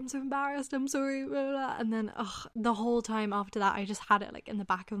that, fuck, I'm so embarrassed, I'm sorry, blah, blah, blah. And then the whole time after that I just had it like in the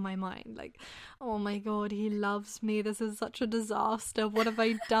back of my mind, like, oh my god, he loves me, this is such a disaster, what have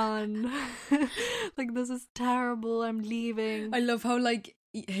I done? Like, this is terrible, I'm leaving. I love how like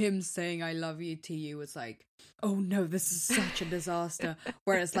him saying I love you to you was like, oh no, this is such a disaster,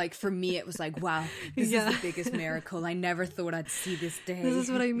 whereas like for me it was like, wow, this is the biggest miracle, I never thought I'd see this day. This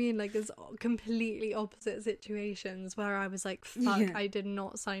is what I mean, like, it's completely opposite situations where I was like, fuck, I did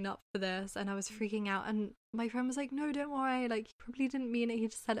not sign up for this, and I was freaking out, and my friend was like, no, don't worry, like, he probably didn't mean it, he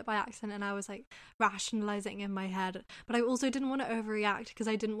just said it by accident. And I was like rationalizing in my head, but I also didn't want to overreact because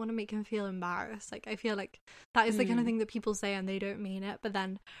I didn't want to make him feel embarrassed. Like, I feel like that is the kind of thing that people say and they don't mean it, but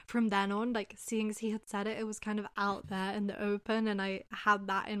then from then on, like, seeing as he had said it, it was kind of out there in the open, and I had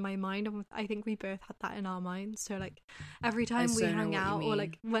that in my mind, and I think we both had that in our minds. So like every time we hung out, or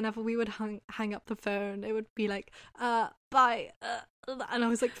like whenever we would hang up the phone, it would be like, bye, and I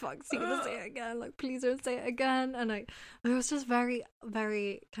was like, fuck, so you're gonna say it again, like, please don't say it again. And it was just very,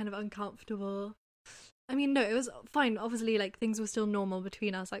 very kind of uncomfortable. I mean, no, it was fine. Obviously, like, things were still normal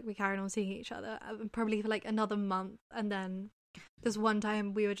between us. Like, we carried on seeing each other probably for like another month, and then this one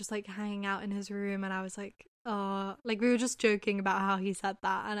time we were just like hanging out in his room, and I was like, oh, like, we were just joking about how he said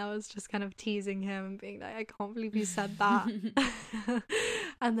that, and I was just kind of teasing him and being like, I can't believe you said that.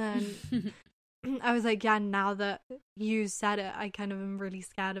 And then I was like, yeah, now that you said it, I kind of am really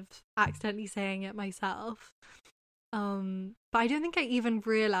scared of accidentally saying it myself. But I don't think I even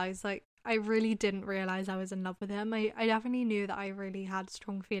realized, like, I really didn't realize I was in love with him. I definitely knew that I really had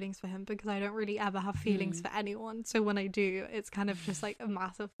strong feelings for him, because I don't really ever have feelings for anyone. So when I do, it's kind of just like a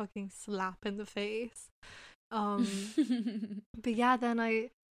massive fucking slap in the face. But yeah, then I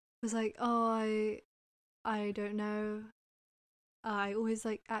was like, oh, I don't know. I always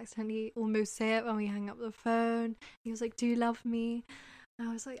like accidentally almost say it when we hang up the phone. He was like, do you love me? And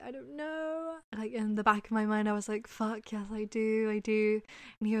I was like, I don't know. Like, in the back of my mind, I was like, fuck, yes, I do.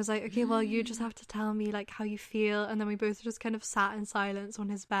 And he was like, okay, well, you just have to tell me, like, how you feel. And then we both just kind of sat in silence on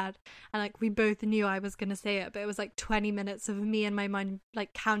his bed. And, like, we both knew I was going to say it. But it was, like, 20 minutes of me in my mind,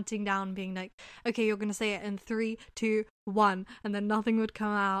 like, counting down, being like, okay, you're going to say it in 3, 2, 1. And then nothing would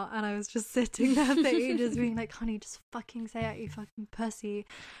come out. And I was just sitting there for ages being like, honey, just fucking say it, you fucking pussy.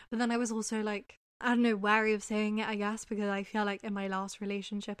 But then I was also, like, I don't know, wary of saying it, I guess, because I feel like in my last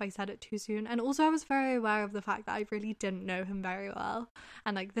relationship I said it too soon. And also I was very aware of the fact that I really didn't know him very well.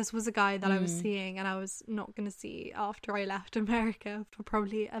 And like, this was a guy that I was seeing and I was not going to see after I left America for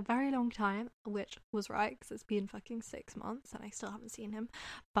probably a very long time, which was right, because it's been fucking 6 months and I still haven't seen him.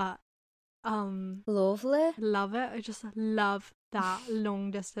 But lovely. Love it. I just love that long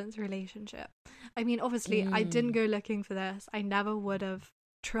distance relationship. I mean, obviously I didn't go looking for this. I never would have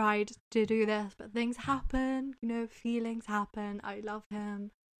tried to do this, but things happen, you know, feelings happen. I love him,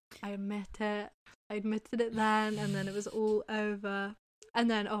 I admit it. I admitted it then, and then it was all over.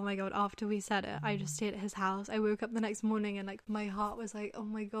 And then, oh my god, after we said it, I just stayed at his house. I woke up the next morning and like my heart was like, oh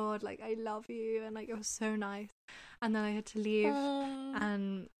my god, like, I love you, and like, it was so nice. And then I had to leave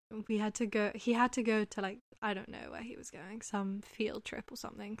and he had to go to, like, I don't know where he was going, some field trip or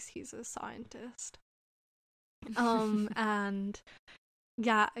something, because he's a scientist. And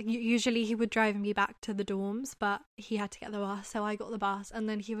yeah, usually he would drive me back to the dorms, but he had to get the bus, so I got the bus. And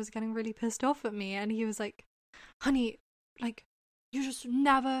then he was getting really pissed off at me, and he was like, honey, like, you just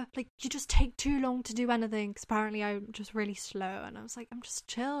never, like, you just take too long to do anything, because apparently I'm just really slow. And I was like, I'm just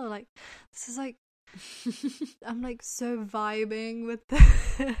chill, like, this is like, I'm like so vibing with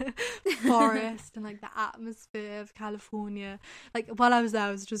the forest and like the atmosphere of California. Like, while I was there,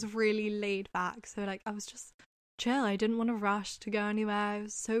 I was just really laid back, so like, I was just chill. I didn't want to rush to go anywhere. I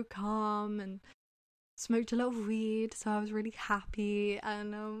was so calm and smoked a lot of weed, so I was really happy.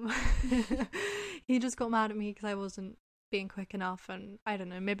 And he just got mad at me because I wasn't being quick enough, and I don't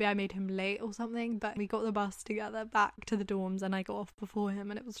know, maybe I made him late or something. But we got the bus together back to the dorms and I got off before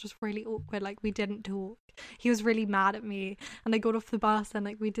him, and it was just really awkward. Like, we didn't talk. He was really mad at me, and I got off the bus and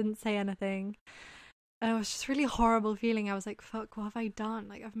like, we didn't say anything. And it was just really horrible feeling. I was like, fuck, what have I done?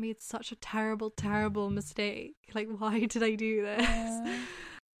 Like, I've made such a terrible, terrible mistake. Like, why did I do this?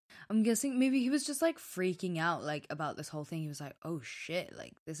 I'm guessing maybe he was just like freaking out, like, about this whole thing. He was like, oh shit,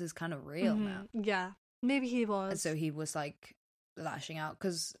 like, this is kind of real now. Yeah, maybe he was. And so he was like lashing out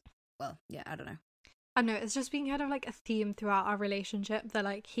because, well, yeah, I don't know. I don't know, it's just been kind of like a theme throughout our relationship that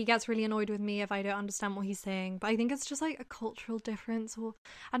like, he gets really annoyed with me if I don't understand what he's saying. But I think it's just like a cultural difference, or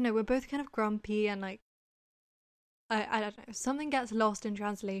I don't know, we're both kind of grumpy, and like, I don't know, something gets lost in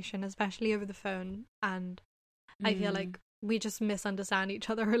translation, especially over the phone, and I feel like we just misunderstand each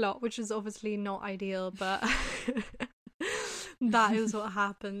other a lot, which is obviously not ideal, but that is what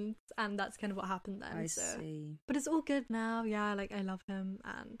happens, and that's kind of what happened then. I see. But it's all good now, yeah, like, I love him,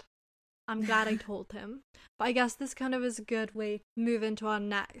 and I'm glad I told him. But I guess this kind of is a good way to move into our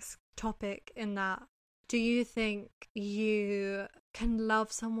next topic, in that, do you think you can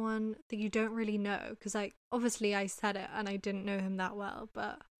love someone that you don't really know? Because, like, obviously I said it and I didn't know him that well,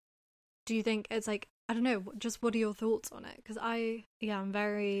 but do you think it's like, I don't know, just what are your thoughts on it? Because I'm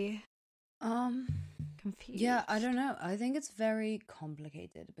very confused. Yeah, I don't know. I think it's very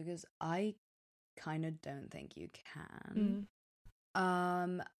complicated because I kind of don't think you can.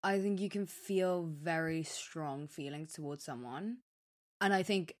 I think you can feel very strong feelings towards someone. And I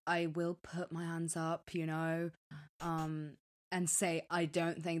think I will put my hands up, you know, and say I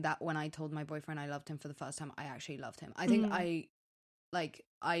don't think that when I told my boyfriend I loved him for the first time, I actually loved him. I think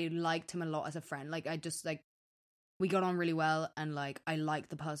I liked him a lot as a friend. Like, I just, like, we got on really well, and like, I liked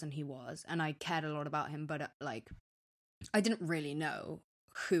the person he was, and I cared a lot about him, but like, I didn't really know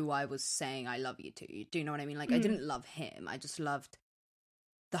who I was saying I love you to. Do you know what I mean? Like, I didn't love him. I just loved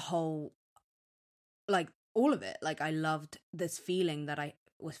the whole like all of it. Like, I loved this feeling that I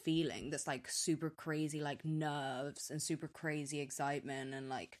was feeling, this like super crazy like nerves and super crazy excitement and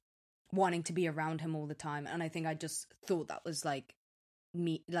like wanting to be around him all the time. And I think I just thought that was like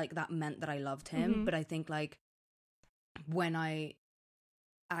me, like that meant that I loved him. But I think like when I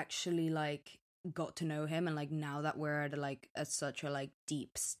actually like got to know him, and like now that we're at such a like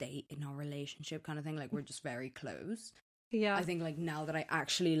deep state in our relationship kind of thing, like we're just very close. Yeah, I think like now that I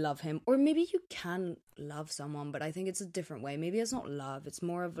actually love him, or maybe you can love someone, but I think it's a different way. Maybe it's not love, it's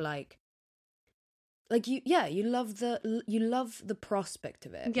more of like you love the prospect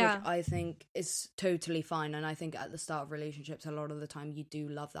of it, which I think is totally fine. And I think at the start of relationships, a lot of the time you do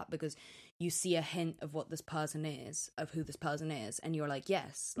love that because you see a hint of what this person is, of who this person is, and you're like,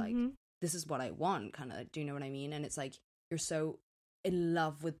 yes, like this is what I want, kind of. Do you know what I mean? And it's like you're so in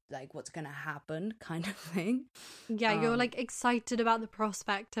love with like what's gonna happen, kind of thing. Yeah, you're like excited about the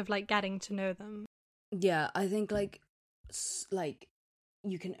prospect of like getting to know them. Yeah, I think like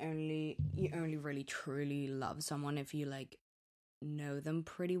you only really truly love someone if you like know them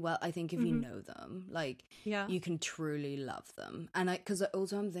pretty well. I think if you know them, like, you can truly love them. And because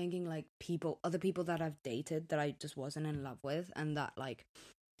also I'm thinking like other people that I've dated that I just wasn't in love with, and that like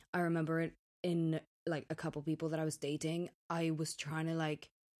I remember it in like a couple people that I was dating, I was trying to like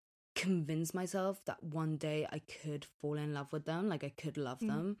convince myself that one day I could fall in love with them, like I could love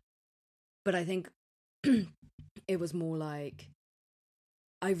them. But I think it was more like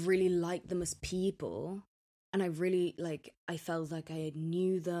I really liked them as people, and I really like I felt like I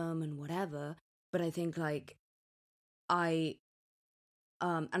knew them and whatever. But I think like I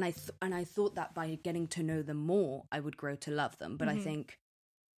thought that by getting to know them more I would grow to love them. But I think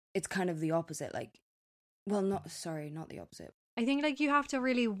it's kind of the opposite. Like, well, not the opposite. I think like you have to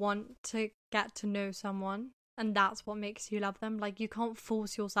really want to get to know someone, and that's what makes you love them. Like, you can't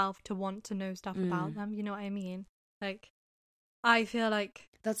force yourself to want to know stuff about them, you know what I mean? Like, I feel like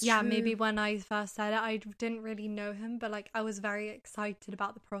that's true. Maybe when I first said it, I didn't really know him, but like I was very excited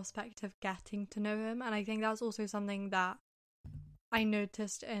about the prospect of getting to know him. And I think that's also something that I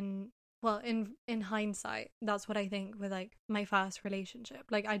noticed in hindsight. That's what I think with like my first relationship.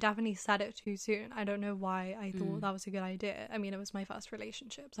 Like, I definitely said it too soon. I don't know why I thought that was a good idea. I mean, it was my first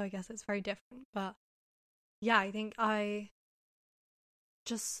relationship, so I guess it's very different. But yeah, I think I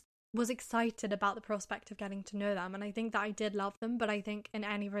just was excited about the prospect of getting to know them, and I think that I did love them. But I think in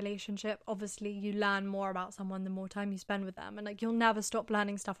any relationship, obviously you learn more about someone the more time you spend with them, and like you'll never stop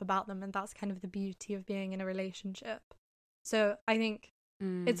learning stuff about them, and that's kind of the beauty of being in a relationship. So I think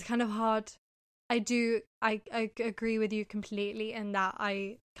it's kind of hard. I agree with you completely in that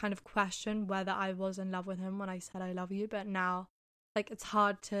I kind of question whether I was in love with him when I said I love you, but now like it's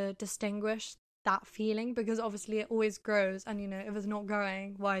hard to distinguish that feeling, because obviously it always grows, and you know, if it's not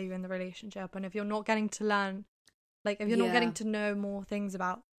growing, why are you in the relationship? And if you're not getting to learn, like if you're not getting to know more things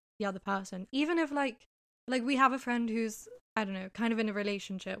about the other person, even if like we have a friend who's, I don't know, kind of in a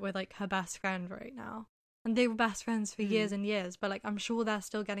relationship with like her best friend right now, and they were best friends for years and years, but like I'm sure they're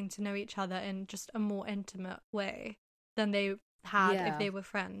still getting to know each other in just a more intimate way than they had if they were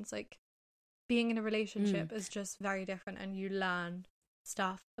friends. Like, being in a relationship is just very different, and you learn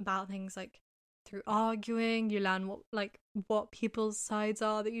stuff about things like through arguing. You learn what people's sides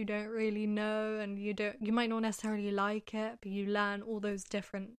are that you don't really know, and you might not necessarily like it, but you learn all those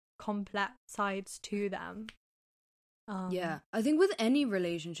different complex sides to them. I think with any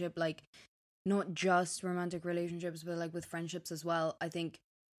relationship, like not just romantic relationships, but like with friendships as well, I think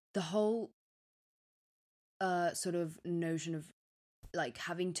the whole sort of notion of like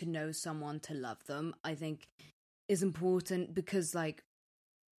having to know someone to love them, I think is important, because like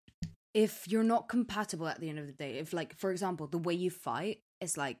if you're not compatible at the end of the day, if like, for example, the way you fight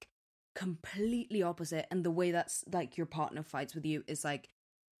is like completely opposite, and the way that's like your partner fights with you is like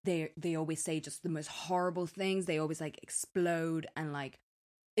they always say just the most horrible things, they always like explode, and like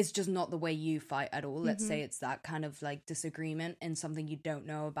it's just not the way you fight at all. Let's say it's that kind of like disagreement in something you don't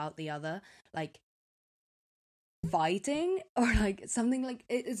know about the other, like fighting, or like something like,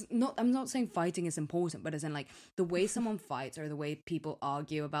 it is not, I'm not saying fighting is important, but as in like the way someone fights or the way people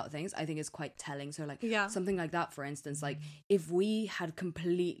argue about things, I think is quite telling. So like something like that, for instance, like if we had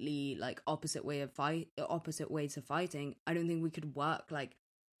completely like opposite ways of fighting, I don't think we could work like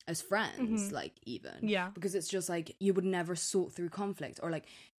as friends, like even because it's just like you would never sort through conflict, or like,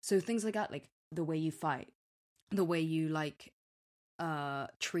 so things like that, like the way you fight, the way you like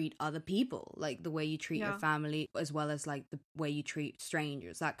treat other people, like the way you treat your family, as well as like the way you treat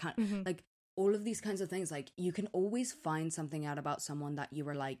strangers, that kind like all of these kinds of things, like you can always find something out about someone that you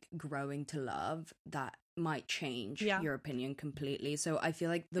were like growing to love, that might change your opinion completely. So I feel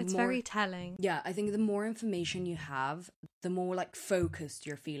like it's very telling. Yeah, I think the more information you have, the more like focused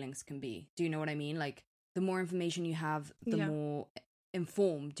your feelings can be. Do you know what I mean? Like the more information you have, the more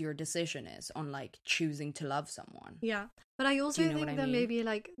informed your decision is on like choosing to love someone. Yeah, but I also think that maybe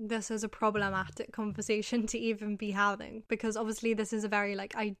like this is a problematic conversation to even be having, because obviously this is a very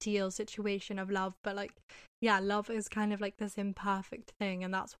like ideal situation of love, but like love is kind of like this imperfect thing,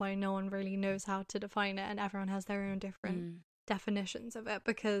 and that's why no one really knows how to define it, and everyone has their own different definitions of it,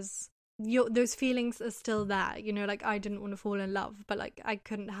 because those feelings are still there, you know, like I didn't want to fall in love, but like I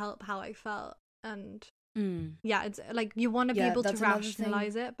couldn't help how I felt, and it's like you want to be able to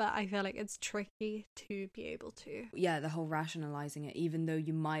rationalize it, but I feel like it's tricky to be able to. Yeah, the whole rationalizing it, even though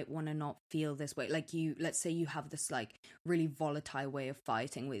you might want to not feel this way. Like let's say you have this like really volatile way of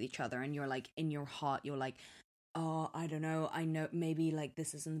fighting with each other, and you're like in your heart, you're like, oh, I don't know, I know maybe like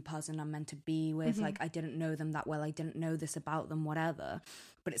this isn't the person I'm meant to be with. Like I didn't know them that well, I didn't know this about them, whatever.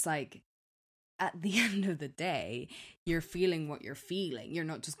 But it's like, at the end of the day, you're feeling what you're feeling. You're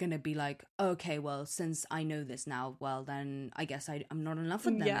not just going to be like, okay, well, since I know this now, well, then I guess I'm not in love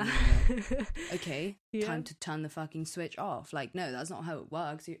with them anymore. Okay, time to turn the fucking switch off. Like, no, that's not how it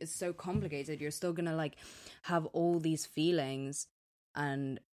works. It's so complicated. You're still going to, like, have all these feelings.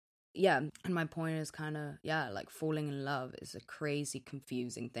 And, and my point is kind of, like, falling in love is a crazy,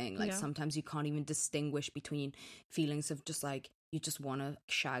 confusing thing. Like, sometimes you can't even distinguish between feelings of just, like, you just want to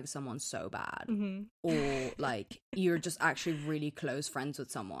shag someone so bad, or like you're just actually really close friends with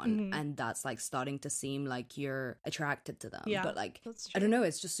someone, and that's like starting to seem like you're attracted to them. But like I don't know,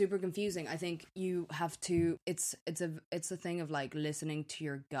 it's just super confusing. I think you have to. It's a thing of like listening to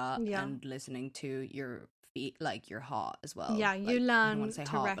your gut and listening to your feet, like your heart as well. Yeah, you learn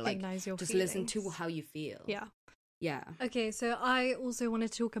to recognize your just feelings. listen to how you feel. Yeah. Okay, so I also want to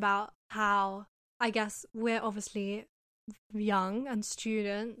talk about how I guess we're obviously young and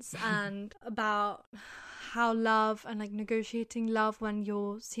students, and about how love and like negotiating love when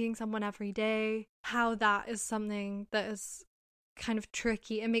you're seeing someone every day, how that is something that is kind of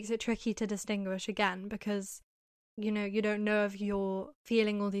tricky. It makes it tricky to distinguish again, because you know you don't know if you're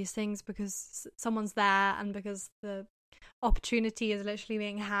feeling all these things because someone's there, and because the opportunity is literally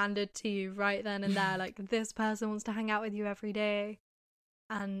being handed to you right then and there. Like, this person wants to hang out with you every day.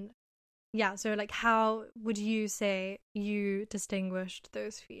 And so like how would you say you distinguished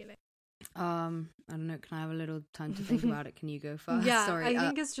those feelings? I don't know, can I have a little time to think about it? Can you go first? Sorry, I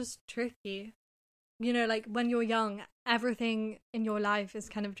think it's just tricky. You know, like when you're young, everything in your life is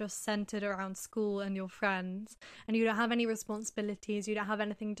kind of just centered around school and your friends, and you don't have any responsibilities, you don't have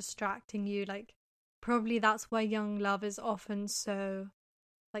anything distracting you. Like, probably that's why young love is often so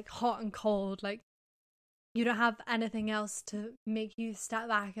like hot and cold. Like, you don't have anything else to make you step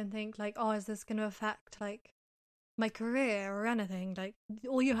back and think like, oh, is this going to affect like my career or anything? Like,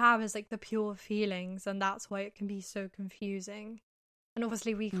 all you have is like the pure feelings, and that's why it can be so confusing. And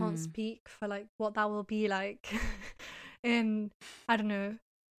obviously we can't speak for like what that will be like in, I don't know,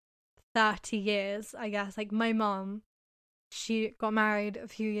 30 years, I guess. Like, my mom, she got married a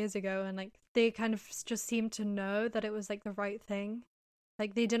few years ago, and like they kind of just seemed to know that it was like the right thing.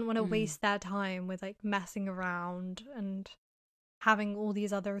 Like, they didn't want to waste their time with like messing around and having all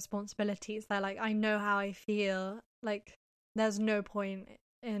these other responsibilities. They're like, I know how I feel. Like, there's no point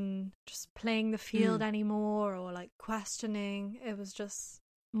in just playing the field anymore, or like questioning. It was just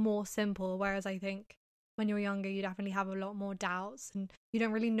more simple. Whereas I think when you're younger, you definitely have a lot more doubts, and you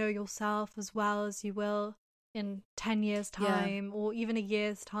don't really know yourself as well as you will in 10 years time, or even a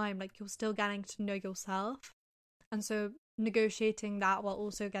year's time. Like, you're still getting to know yourself. And so negotiating that while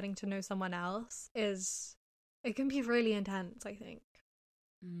also getting to know someone else it can be really intense, I think.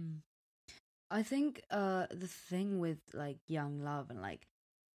 I think the thing with like young love and like,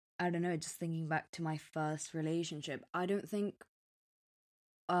 I don't know, just thinking back to my first relationship, I don't think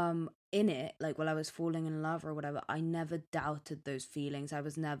in it, like while I was falling in love or whatever, I never doubted those feelings. I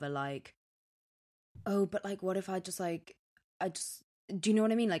was never like, oh, but like what if I just do you know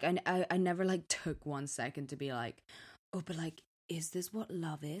what I mean? Like I never like took 1 second to be like, oh, but like, is this what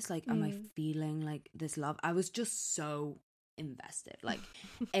love is? Like, am I feeling like this love? I was just so invested. Like,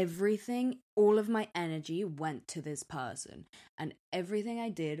 everything, all of my energy went to this person, and everything I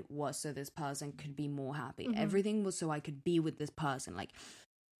did was so this person could be more happy. Everything was so I could be with this person. Like,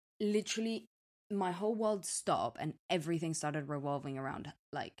 literally my whole world stopped, and everything started revolving around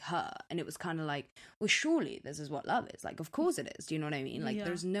like her. And it was kind of like, well, surely this is what love is. Like, of course it is. Do you know what I mean? Like,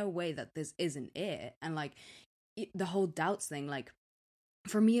 there's no way that this isn't it. And like the whole doubts thing, like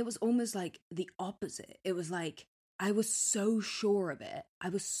for me it was almost like the opposite. It was like I was so sure of it. I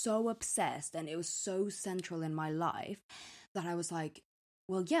was so obsessed, and it was so central in my life that I was like,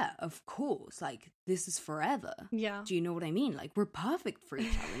 well, yeah, of course, like, this is forever. Yeah. Do you know what I mean? Like, we're perfect for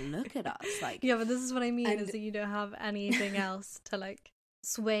each other. Look at us. Like, yeah, but this is what I mean, is that you don't have anything else to, like,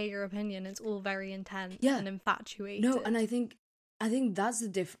 sway your opinion. It's all very intense and infatuated. No, and I think that's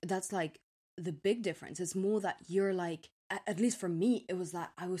that's, like, the big difference. It's more that you're, like, at least for me, it was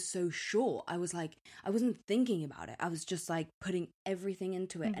that I was so sure. I was, like, I wasn't thinking about it. I was just, like, putting everything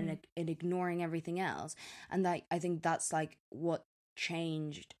into it and ignoring everything else. And, like, I think that's, like, what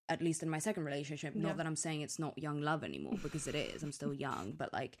changed, at least in my second relationship. Not that I'm saying it's not young love anymore, because it is. I'm still young,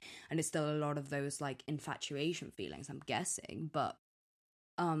 but, like, and it's still a lot of those, like, infatuation feelings, I'm guessing. But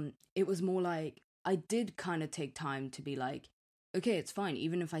it was more like I did kind of take time to be like, okay, it's fine,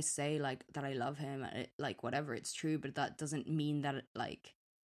 even if I say, like, that I love him, like, whatever, it's true, but that doesn't mean that, like,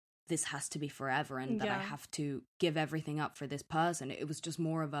 this has to be forever and that I have to give everything up for this person. It was just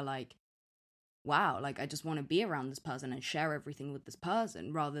more of a, like, wow, like, I just want to be around this person and share everything with this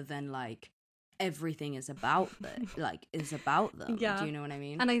person, rather than, like, everything is about them. Yeah. Do you know what I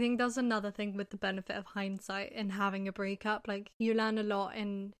mean? And I think that's another thing with the benefit of hindsight in having a breakup. Like, you learn a lot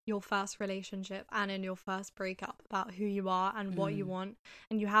in your first relationship and in your first breakup about who you are and what you want.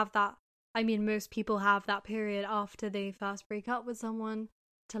 And you have that, I mean, most people have that period after they first break up with someone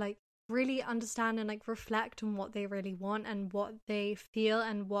to, like, really understand and, like, reflect on what they really want and what they feel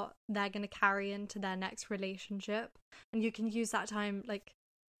and what they're going to carry into their next relationship. And you can use that time, like,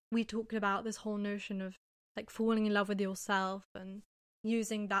 we talked about this whole notion of, like, falling in love with yourself, and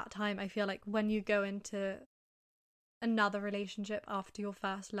using that time. I feel like when you go into another relationship after your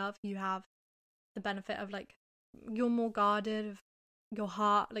first love, you have the benefit of, like, you're more guarded of your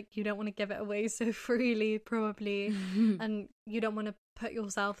heart. Like, you don't want to give it away so freely, probably. And you don't want to put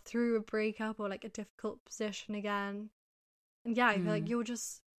yourself through a breakup or, like, a difficult position again. And yeah, I feel like you're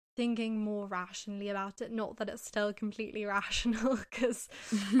just thinking more rationally about it. Not that it's still completely rational, because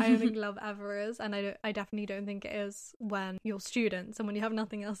I don't think love ever is, and I definitely don't think it is when you're students and when you have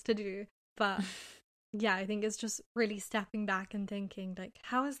nothing else to do. But yeah, I think it's just really stepping back and thinking, like,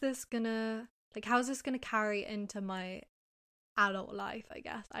 how is this gonna carry into my adult life, I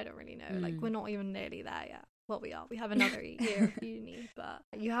guess. I don't really know. Like, we're not even nearly there yet. Well, we are. We have another year of uni, but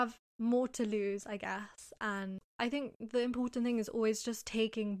you have more to lose, I guess. And I think the important thing is always just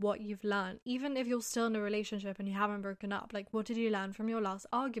taking what you've learned. Even if you're still in a relationship and you haven't broken up, like, what did you learn from your last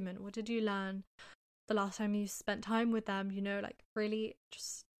argument? What did you learn the last time you spent time with them? You know, like, really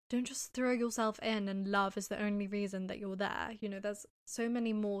just don't just throw yourself in and love is the only reason that you're there. You know, there's so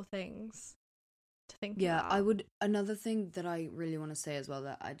many more things to think about. Another thing that I really want to say as well,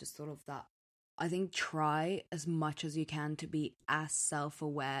 that I just thought of, that I think try as much as you can to be as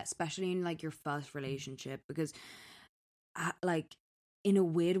self-aware, especially in, like, your first relationship, because like, in a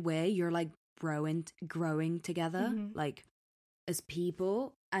weird way, you're, like, growing together, like, as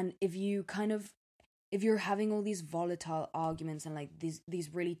people. And if you're having all these volatile arguments and, like, these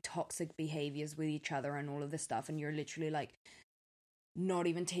really toxic behaviors with each other and all of this stuff, and you're literally, like, not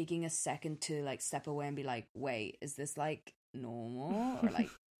even taking a second to, like, step away and be like, wait, is this, like, normal? Or,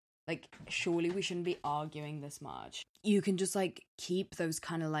 like, surely we shouldn't be arguing this much. You can just, like, keep those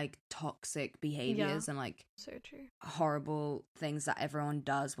kind of, like, toxic behaviors and, like, so true, horrible things that everyone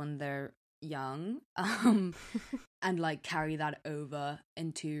does when they're young, and, like, carry that over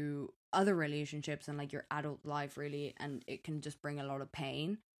into other relationships and, like, your adult life, really. And it can just bring a lot of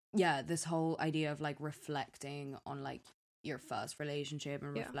pain. Yeah, this whole idea of, like, reflecting on, like, your first relationship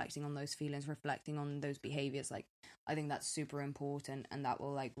and reflecting on those feelings, reflecting on those behaviors, like, I think that's super important, and that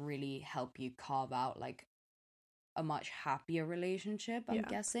will, like, really help you carve out, like, a much happier relationship, I'm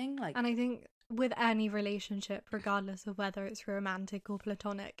guessing. Like, and I think with any relationship, regardless of whether it's romantic or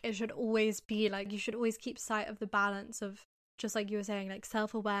platonic, it should always be, like, you should always keep sight of the balance of, just like you were saying, like,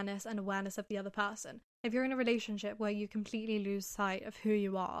 self-awareness and awareness of the other person. If you're in a relationship where you completely lose sight of who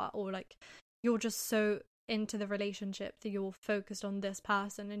you are, or, like, you're just so into the relationship that you're focused on this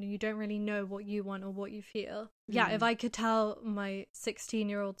person and you don't really know what you want or what you feel. Yeah, if I could tell my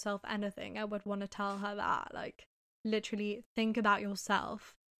 16-year-old self anything, I would want to tell her that, like, literally think about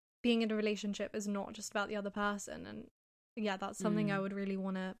yourself. Being in a relationship is not just about the other person. And yeah, that's something I would really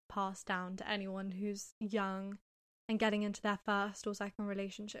want to pass down to anyone who's young and getting into their first or second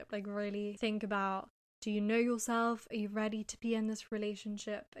relationship. Like, really think about, do you know yourself? Are you ready to be in this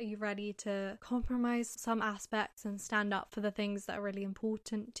relationship? Are you ready to compromise some aspects and stand up for the things that are really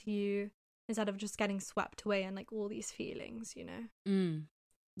important to you, instead of just getting swept away in, like, all these feelings, you know?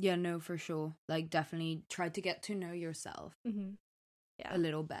 Yeah, no, for sure. Like, definitely try to get to know yourself. a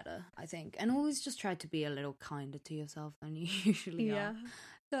little better, I think. And always just try to be a little kinder to yourself than you usually are.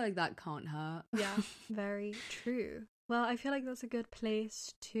 I feel like that can't hurt. Yeah, very true. Well, I feel like that's a good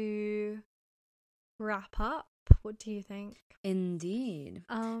place to wrap up. What do you think? Indeed.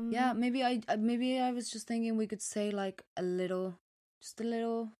 Yeah, maybe I was just thinking we could say like just a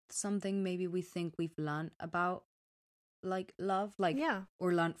little something maybe we think we've learned about like love, like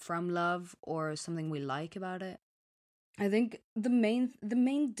or learned from love, or something we like about it. I think the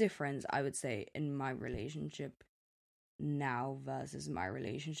main difference, I would say, in my relationship now versus my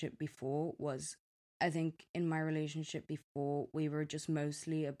relationship before was, I think in my relationship before, we were just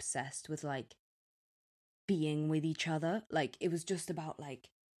mostly obsessed with like being with each other. Like it was just about like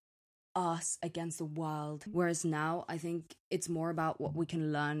us against the world. Whereas now I think it's more about what we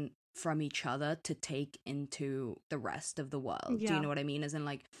can learn from each other to take into the rest of the world. Do you know what I mean? As in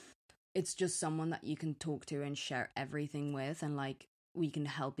like, it's just someone that you can talk to and share everything with, and like we can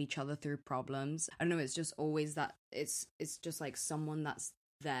help each other through problems. I don't know, it's just always that it's just like someone that's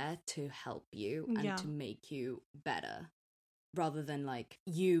there to help you and to make you better, rather than like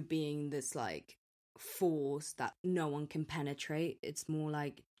you being this like force that no one can penetrate. It's more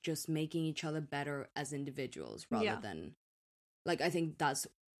like just making each other better as individuals, rather than like, I think that's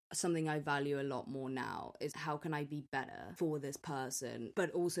something I value a lot more now, is how can I be better for this person, but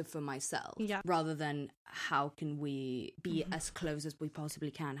also for myself, rather than how can we be as close as we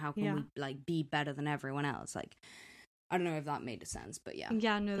possibly can, how can we like be better than everyone else. Like, I don't know if that made sense, but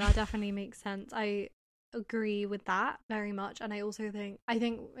no, that definitely makes sense. I agree with that very much. And I also think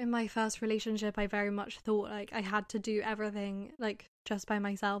in my first relationship I very much thought like I had to do everything like just by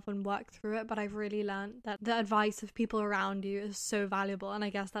myself and work through it, but I've really learned that the advice of people around you is so valuable. And I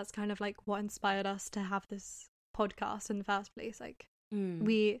guess that's kind of like what inspired us to have this podcast in the first place. Like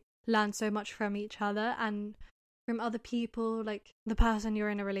we learn so much from each other and from other people. Like the person you're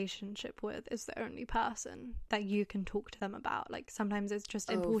in a relationship with is the only person that you can talk to them about. Like sometimes it's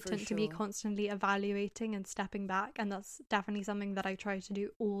just important to be constantly evaluating and stepping back, and that's definitely something that I try to do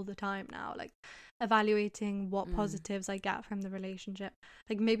all the time now, like evaluating what positives I get from the relationship.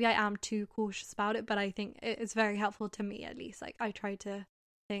 Like maybe I am too cautious about it, but I think it's very helpful to me, at least. Like I try to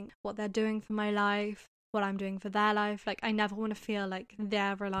think what they're doing for my life, what I'm doing for their life. Like I never want to feel like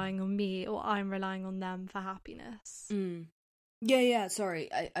they're relying on me or I'm relying on them for happiness. Sorry,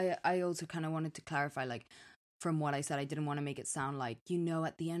 I also kind of wanted to clarify, like from what I said, I didn't want to make it sound like, you know,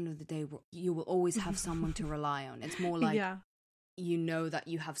 at the end of the day you will always have someone to rely on. It's more like you know that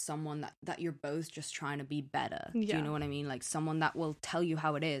you have someone that you're both just trying to be better. Do you know what I mean? Like someone that will tell you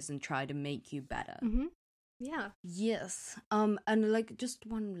how it is and try to make you better. Yes. And like just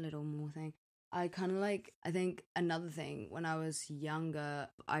one little more thing, I kind of like, I think another thing, when I was younger,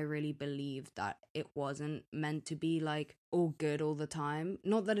 I really believed that it wasn't meant to be like all good all the time.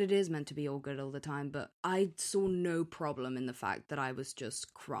 Not that it is meant to be all good all the time, but I saw no problem in the fact that I was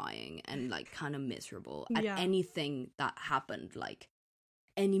just crying and like kind of miserable at anything that happened. Like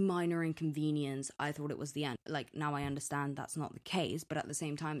any minor inconvenience, I thought it was the end. Like now I understand that's not the case, but at the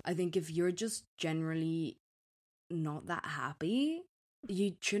same time, I think if you're just generally not that happy,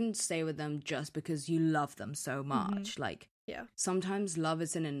 you shouldn't stay with them just because you love them so much. Like sometimes love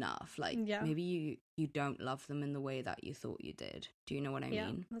isn't enough. Like maybe you don't love them in the way that you thought you did. Do you know what I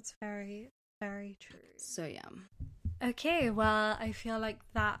mean? That's very, very true. So okay, well, I feel like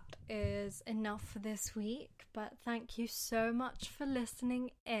that is enough for this week, but thank you so much for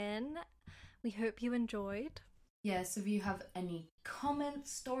listening in. We hope you enjoyed. Yes, if you have any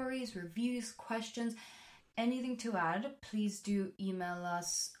comments, stories, reviews, questions, anything to add, please do email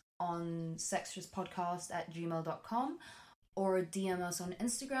us on sextresspodcast@gmail.com or DM us on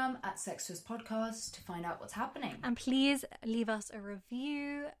Instagram @sextrespodcast to find out what's happening. And please leave us a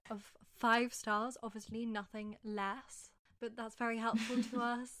review of 5 stars, obviously nothing less, but that's very helpful to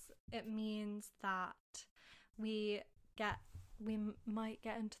us. It means that we might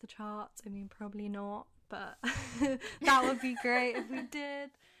get into the charts. I mean, probably not, but that would be great if we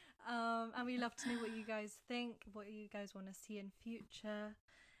did. And we love to know what you guys think, what you guys want to see in future.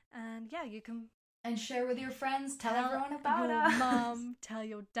 And you can share with your friends, tell everyone about your us. mum, tell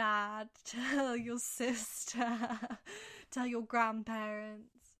your dad, tell your sister, tell your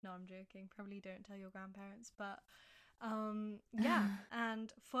grandparents. No, I'm joking, probably don't tell your grandparents, but and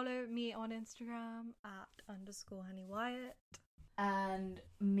follow me on Instagram @_HoneyWyatt. And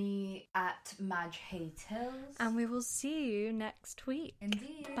me @MadgeHateHills. And we will see you next week.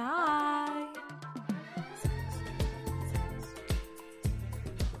 Indeed. Bye.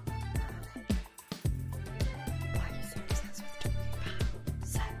 Why are you so obsessed with talking about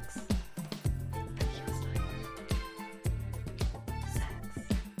sex? Sex.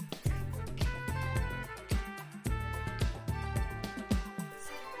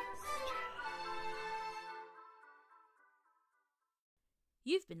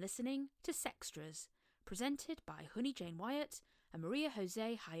 You've been listening to Sextras, presented by Honey Jane Wyatt and Maria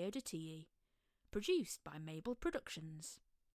Jose Hayodatiyi. Produced by Mabel Productions.